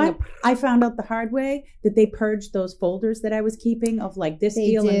 Because you know what? I found out the hard way that they purged those folders that I was keeping of like this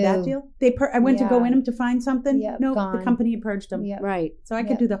deal and that deal. I went to go in them to find something. No, the company had purged them. Yep. Right. So I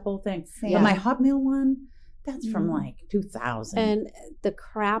could do the whole thing. Same. But my Hotmail one, that's from like 2000. And the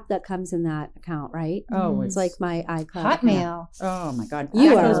crap that comes in that account, right? Oh, it's like my iCloud. Hotmail. Oh my God. You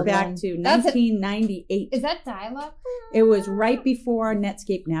that are goes back to 1998. Is that dial-up? It was right before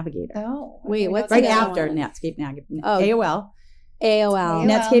Netscape Navigator. Oh. Wait, what's right the other after one? Netscape Navigator. Oh. AOL.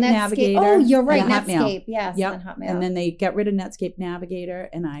 Netscape Navigator. Oh, you're right. and Netscape. Hotmail. Yes. Yep. And Hotmail. And then they got rid of Netscape Navigator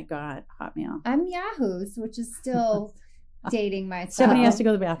and I got Hotmail. I'm Yahoo's, which is still dating myself. Stephanie has to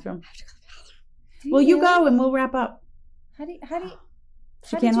go to the bathroom. Well, you go and we'll wrap up. How do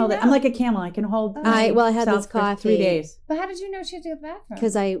She can't hold it. I'm like a camel. I can hold. I had this for coffee 3 days. But how did you know she had to go to the bathroom?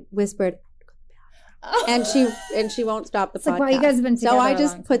 Because I whispered, and she won't stop the podcast. Like, wow, you guys have been together. So I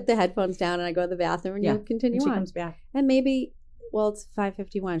just put the headphones down and I go to the bathroom and you continue and she on. comes back. And maybe, it's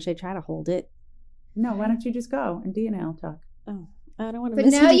 5:51. Should I try to hold it? No, why don't you just go and Dee and I'll talk? Oh, I don't want to. But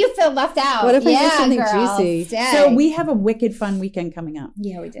miss now anything. you feel left out. What if I miss something girl, juicy? Stay. So we have a wicked fun weekend coming up.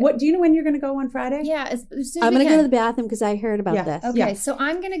 Yeah, we do. What do you know when you're going to go on Friday? Yeah, as soon as I'm we going to go can. to the bathroom because I heard about this. Okay, so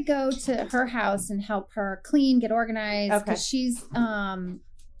I'm going to go to her house and help her clean, get organized because she's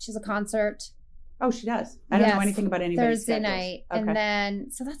a concert. Oh, she does. I don't know anything about anybody's Thursday schedules. night. Okay. And then,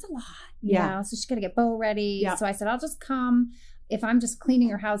 so that's a lot. You know? So she's got to get Bo ready. Yeah. So I said, I'll just come. If I'm just cleaning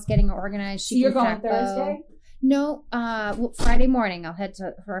her house, getting her organized, she you're can going pack Bo. Thursday? No, Friday morning I'll head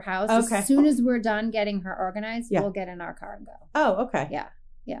to her house. Okay. As soon as we're done getting her organized, Yeah. we'll get in our car and go. Oh, okay.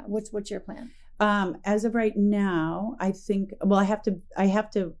 Yeah. What's your plan? As of right now, I think. Well, I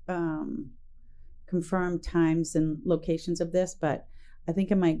have to confirm times and locations of this, but I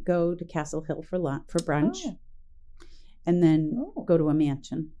think I might go to Castle Hill for brunch, and then go to a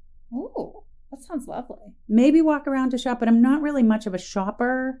mansion. Oh, that sounds lovely. Maybe walk around to shop, but I'm not really much of a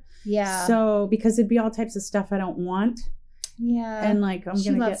shopper. Yeah. So because it'd be all types of stuff I don't want. Yeah. And like she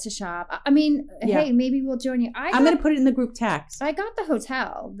loves to shop. I mean, hey, maybe we'll join you. I'm going to put it in the group text. I got the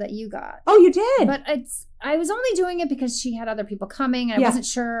hotel that you got. Oh, you did? But I was only doing it because she had other people coming and I wasn't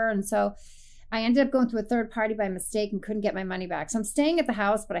sure. And so I ended up going through a third party by mistake and couldn't get my money back. So I'm staying at the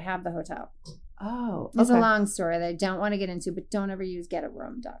house, but I have the hotel. Oh, It's a long story that I don't want to get into, but don't ever use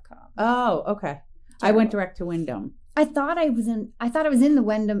getaroom.com. Oh, okay. I went direct to Wyndham. I thought I was in the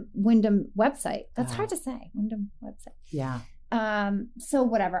Wyndham website. That's hard to say. Wyndham website. Yeah. So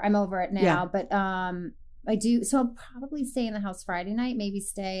whatever. I'm over it now. Yeah. But I do. So I'll probably stay in the house Friday night. Maybe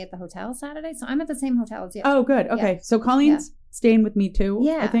stay at the hotel Saturday. So I'm at the same hotel as you. Oh, good. Okay. So Colleen's staying with me too.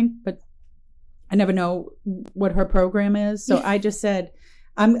 Yeah. I think, but I never know what her program is. So I just said,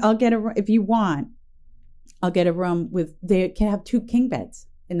 I'll get if you want, I'll get a room they can have 2 king beds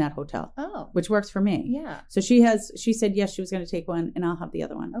in that hotel. Oh. Which works for me. Yeah. So she said yes, she was going to take one and I'll have the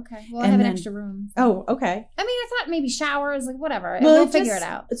other one. Okay. Well, I have an extra room. Oh, okay. I mean, I thought maybe showers, like whatever. Well, We'll figure it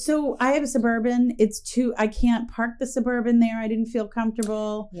out. So I have a Suburban. I can't park the Suburban there. I didn't feel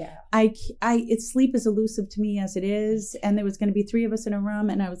comfortable. Yeah. Sleep is elusive to me as it is. And there was going to be 3 of us in a room.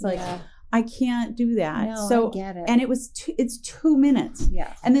 And I was like, I can't do that. No, so I get it. And it's 2 minutes.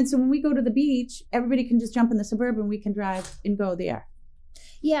 Yeah. And then so when we go to the beach, everybody can just jump in the Suburban. We can drive and go there.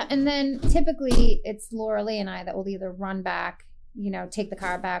 Yeah. And then typically it's Laura Lee and I that will either run back, take the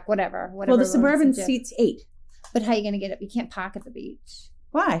car back, whatever. Well, the Suburban seats 8. But how are you going to get it? You can't park at the beach.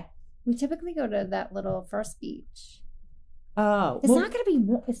 Why? We typically go to that little first beach. Oh, it's not going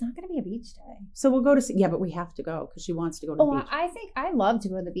to be a beach day. So we'll go to, but we have to go because she wants to go to the beach. I think I love to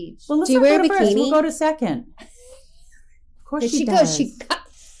go to the beach. Well, let's Do you not wear go a to first. bikini? We'll go to second. Of course she does.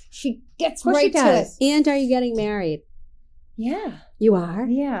 She gets Of course right she does. to it. And are you getting married? Yeah. You are?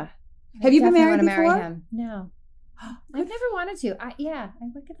 Yeah. Have you been married definitely wanna before? marry him. No. I've never wanted to. I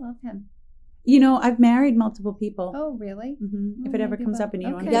would love him. You know, I've married multiple people. Oh, really? Mm-hmm. If Oh, it ever maybe comes we'll- up and you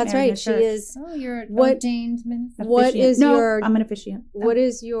want to okay. get That's married in right. a She church. is. Oh, you're an What- ordained minister. What Officiant. is no, your I'm an officiant. what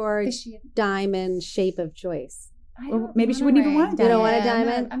is your Officiant. diamond shape of choice? I Well, don't maybe she want wouldn't a even want a ring. You don't want a Yeah,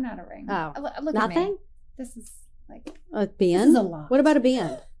 diamond? I'm not a ring. Oh. Look at me. Nothing? This is like A this band? is a lot. What about a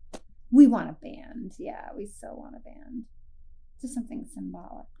band? We want a band. Yeah, we so want a band. Just something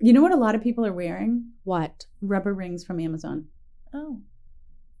symbolic. You know what a lot of people are wearing? What? Rubber rings from Amazon. Oh.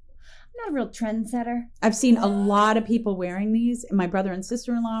 I'm not a real trendsetter. I've seen a lot of people wearing these. My brother and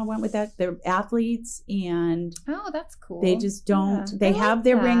sister-in-law went with that. They're athletes and Oh, that's cool. they just don't. Yeah, They I have like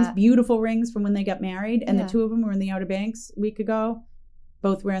their rings, that. beautiful rings from when they got married. And Yeah. the two of them were in the Outer Banks a week ago,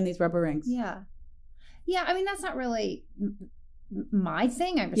 both wearing these rubber rings. Yeah. Yeah, I mean, that's not really my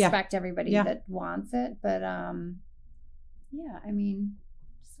thing. I respect everybody Yeah. that wants it. But, yeah, I mean,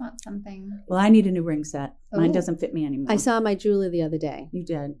 just want something. Well, I need a new ring set. Mine Ooh. doesn't fit me anymore. I saw my Julie the other day. You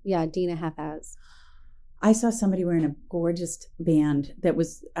did. Yeah, Dina has. I saw somebody wearing a gorgeous band that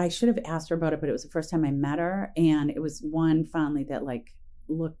was, I should have asked her about it, but it was the first time I met her. And it was one finally that like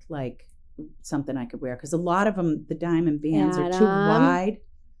looked like something I could wear. Because a lot of them, the diamond bands are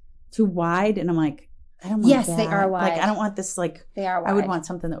too wide. And I'm like, I don't want Yes, that. they are Like, wide. I don't want this, like, They are wide. I would want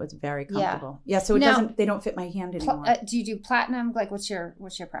something that was very Yeah. comfortable. Yeah, so it Now- they don't fit my hand anymore. Do you do platinum? Like, what's your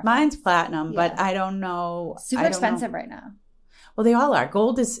preference? Mine's platinum, but Yeah. I don't know. Super I don't know. expensive right now. Well, they all are.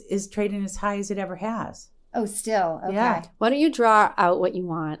 Gold is trading as high as it ever has. Oh, still. Okay. Yeah. Why don't you draw out what you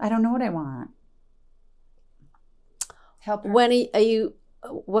want? I don't know what I want. Help her. When are you?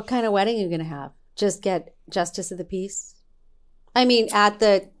 What kind of wedding are you going to have? Just get justice of the peace? I mean, at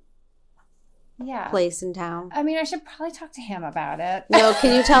the Yeah. place in town. I mean, I should probably talk to him about it. No,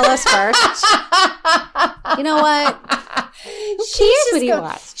 can you tell us first? You know what? She's what he go-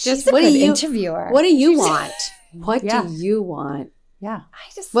 wants. She's Just a what do good you interviewer. What do you want? What Yeah. do you want? Yeah.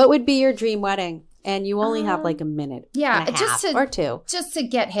 I just What would be your dream wedding? And you only have like a minute, yeah, and a just half to- or two. just to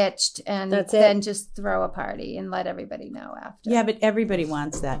get hitched and That's it. then just throw a party and let everybody know after. Yeah, but everybody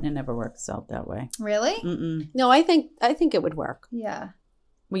wants that, and it never works out that way. Really? Mm-mm. No, I think it would work. Yeah.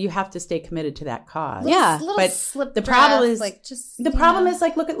 Well, you have to stay committed to that cause. Yeah, Little but slip the problem dress, is- like just The problem is,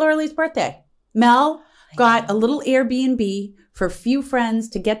 like, look at Lauralee's birthday. Mel got a little Airbnb for a few friends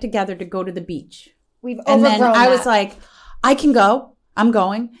to get together to go to the beach. we've And then overgrown I was that. like, I can go. I'm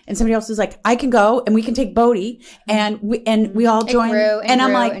going. And somebody else was like, I can go and we can take Bodie. And we all It joined. grew and I'm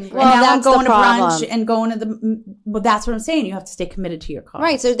grew like, and and grew. Well, now I'm that's the going to brunch problem. and going to the, well, that's what I'm saying. You have to stay committed to your cause.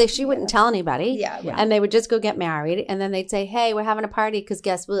 Right. So she wouldn't tell anybody. Yeah. Yeah. And they would just go get married. And then they'd say, hey, we're having a party because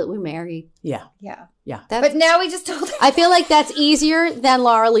guess what? We're married. Yeah. Yeah. That's, But now we just told her. I feel like that's easier than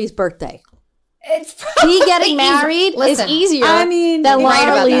Laura Lee's birthday. It's probably Me getting easy. married Listen, is easier I mean, than you're right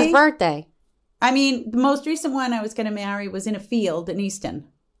Laura about Lee's that. birthday. I mean, the most recent one I was going to marry was in a field in Easton.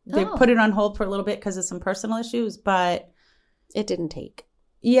 They Oh. put it on hold for a little bit because of some personal issues, but It didn't take.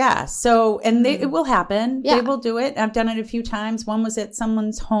 yeah. So, and it will happen. Yeah. They will do it. I've done it a few times. One was at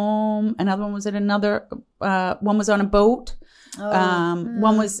someone's home. Another one was at another. One was on a boat.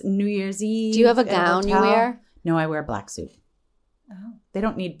 One was New Year's Eve. Do you have a at gown you hotel. wear? No, I wear a black suit. Oh. They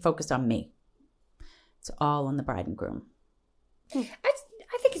don't need focused on me. It's all on the bride and groom.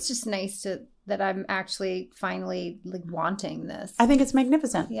 I think it's just nice that I'm actually finally like wanting this. I think it's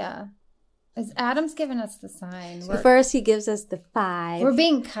magnificent. Yeah. As Adam's given us the sign. First, he gives us the 5. We're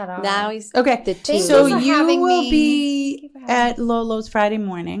being cut off. Now he's Okay. the 2. Thank So you for you having will me. be Thank you for having at Lolo's Friday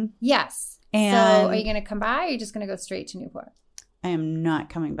morning. Yes. And so are you going to come by or are you just going to go straight to Newport? I am not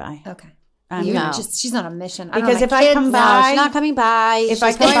coming by. Okay. I'm No. She's on a mission. Because if I kids, come No, by- she's not coming by. If She's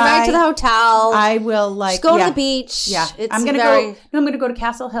I come going back by, to the hotel. I will like She's going yeah. to the beach. Yeah, It's I'm gonna very go. No, I'm gonna go to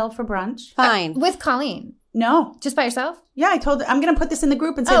Castle Hill for brunch. fine. with Colleen. No, Just by yourself? yeah, I told. I'm gonna put this in the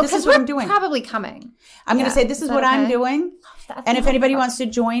group and say this is because what we're I'm doing. probably coming. I'm gonna yeah. say this Is is that what I'm okay? doing, That's and if not anybody a wants to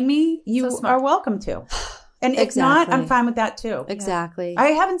join me, you So smart. are welcome to. And if not, Exactly. I'm fine with that too. Exactly.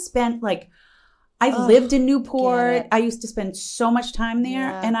 I haven't spent like. I Ugh, lived in get Newport. it. I used to spend so much time there,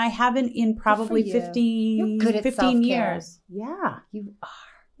 Yeah. and I haven't in probably you. 15, You're good at 15 self-care. years. Yeah. You are.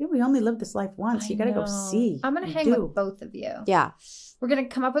 Yeah, we only live this life once. You got to go know. see. I'm going to You hang do. with both of you. yeah. We're going to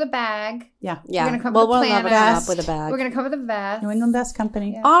come up with a bag. Yeah. Yeah. We're gonna come well, with a we'll never planner. come up with a bag. We're going to come with a vest. New England Best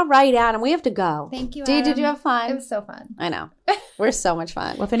Company. Yeah. All right, Adam. We have to go. Thank you, Dee, Adam. did you have fun? It was so fun. I know. We're so much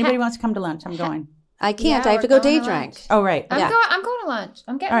fun. Well, if anybody wants to come to lunch, I'm going. I can't. Yeah, I have to we're go day going to drink. lunch. Oh, right. I'm Yeah. going to lunch.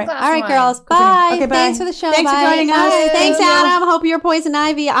 I'm getting All a right. glass All of right, wine. girls. Bye. Okay, bye. Thanks for the show. Thanks for Bye. joining us. Bye. Thanks, Thank you. Adam. Hope your poison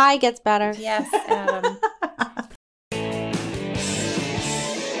ivy eye gets better. Yes, Adam.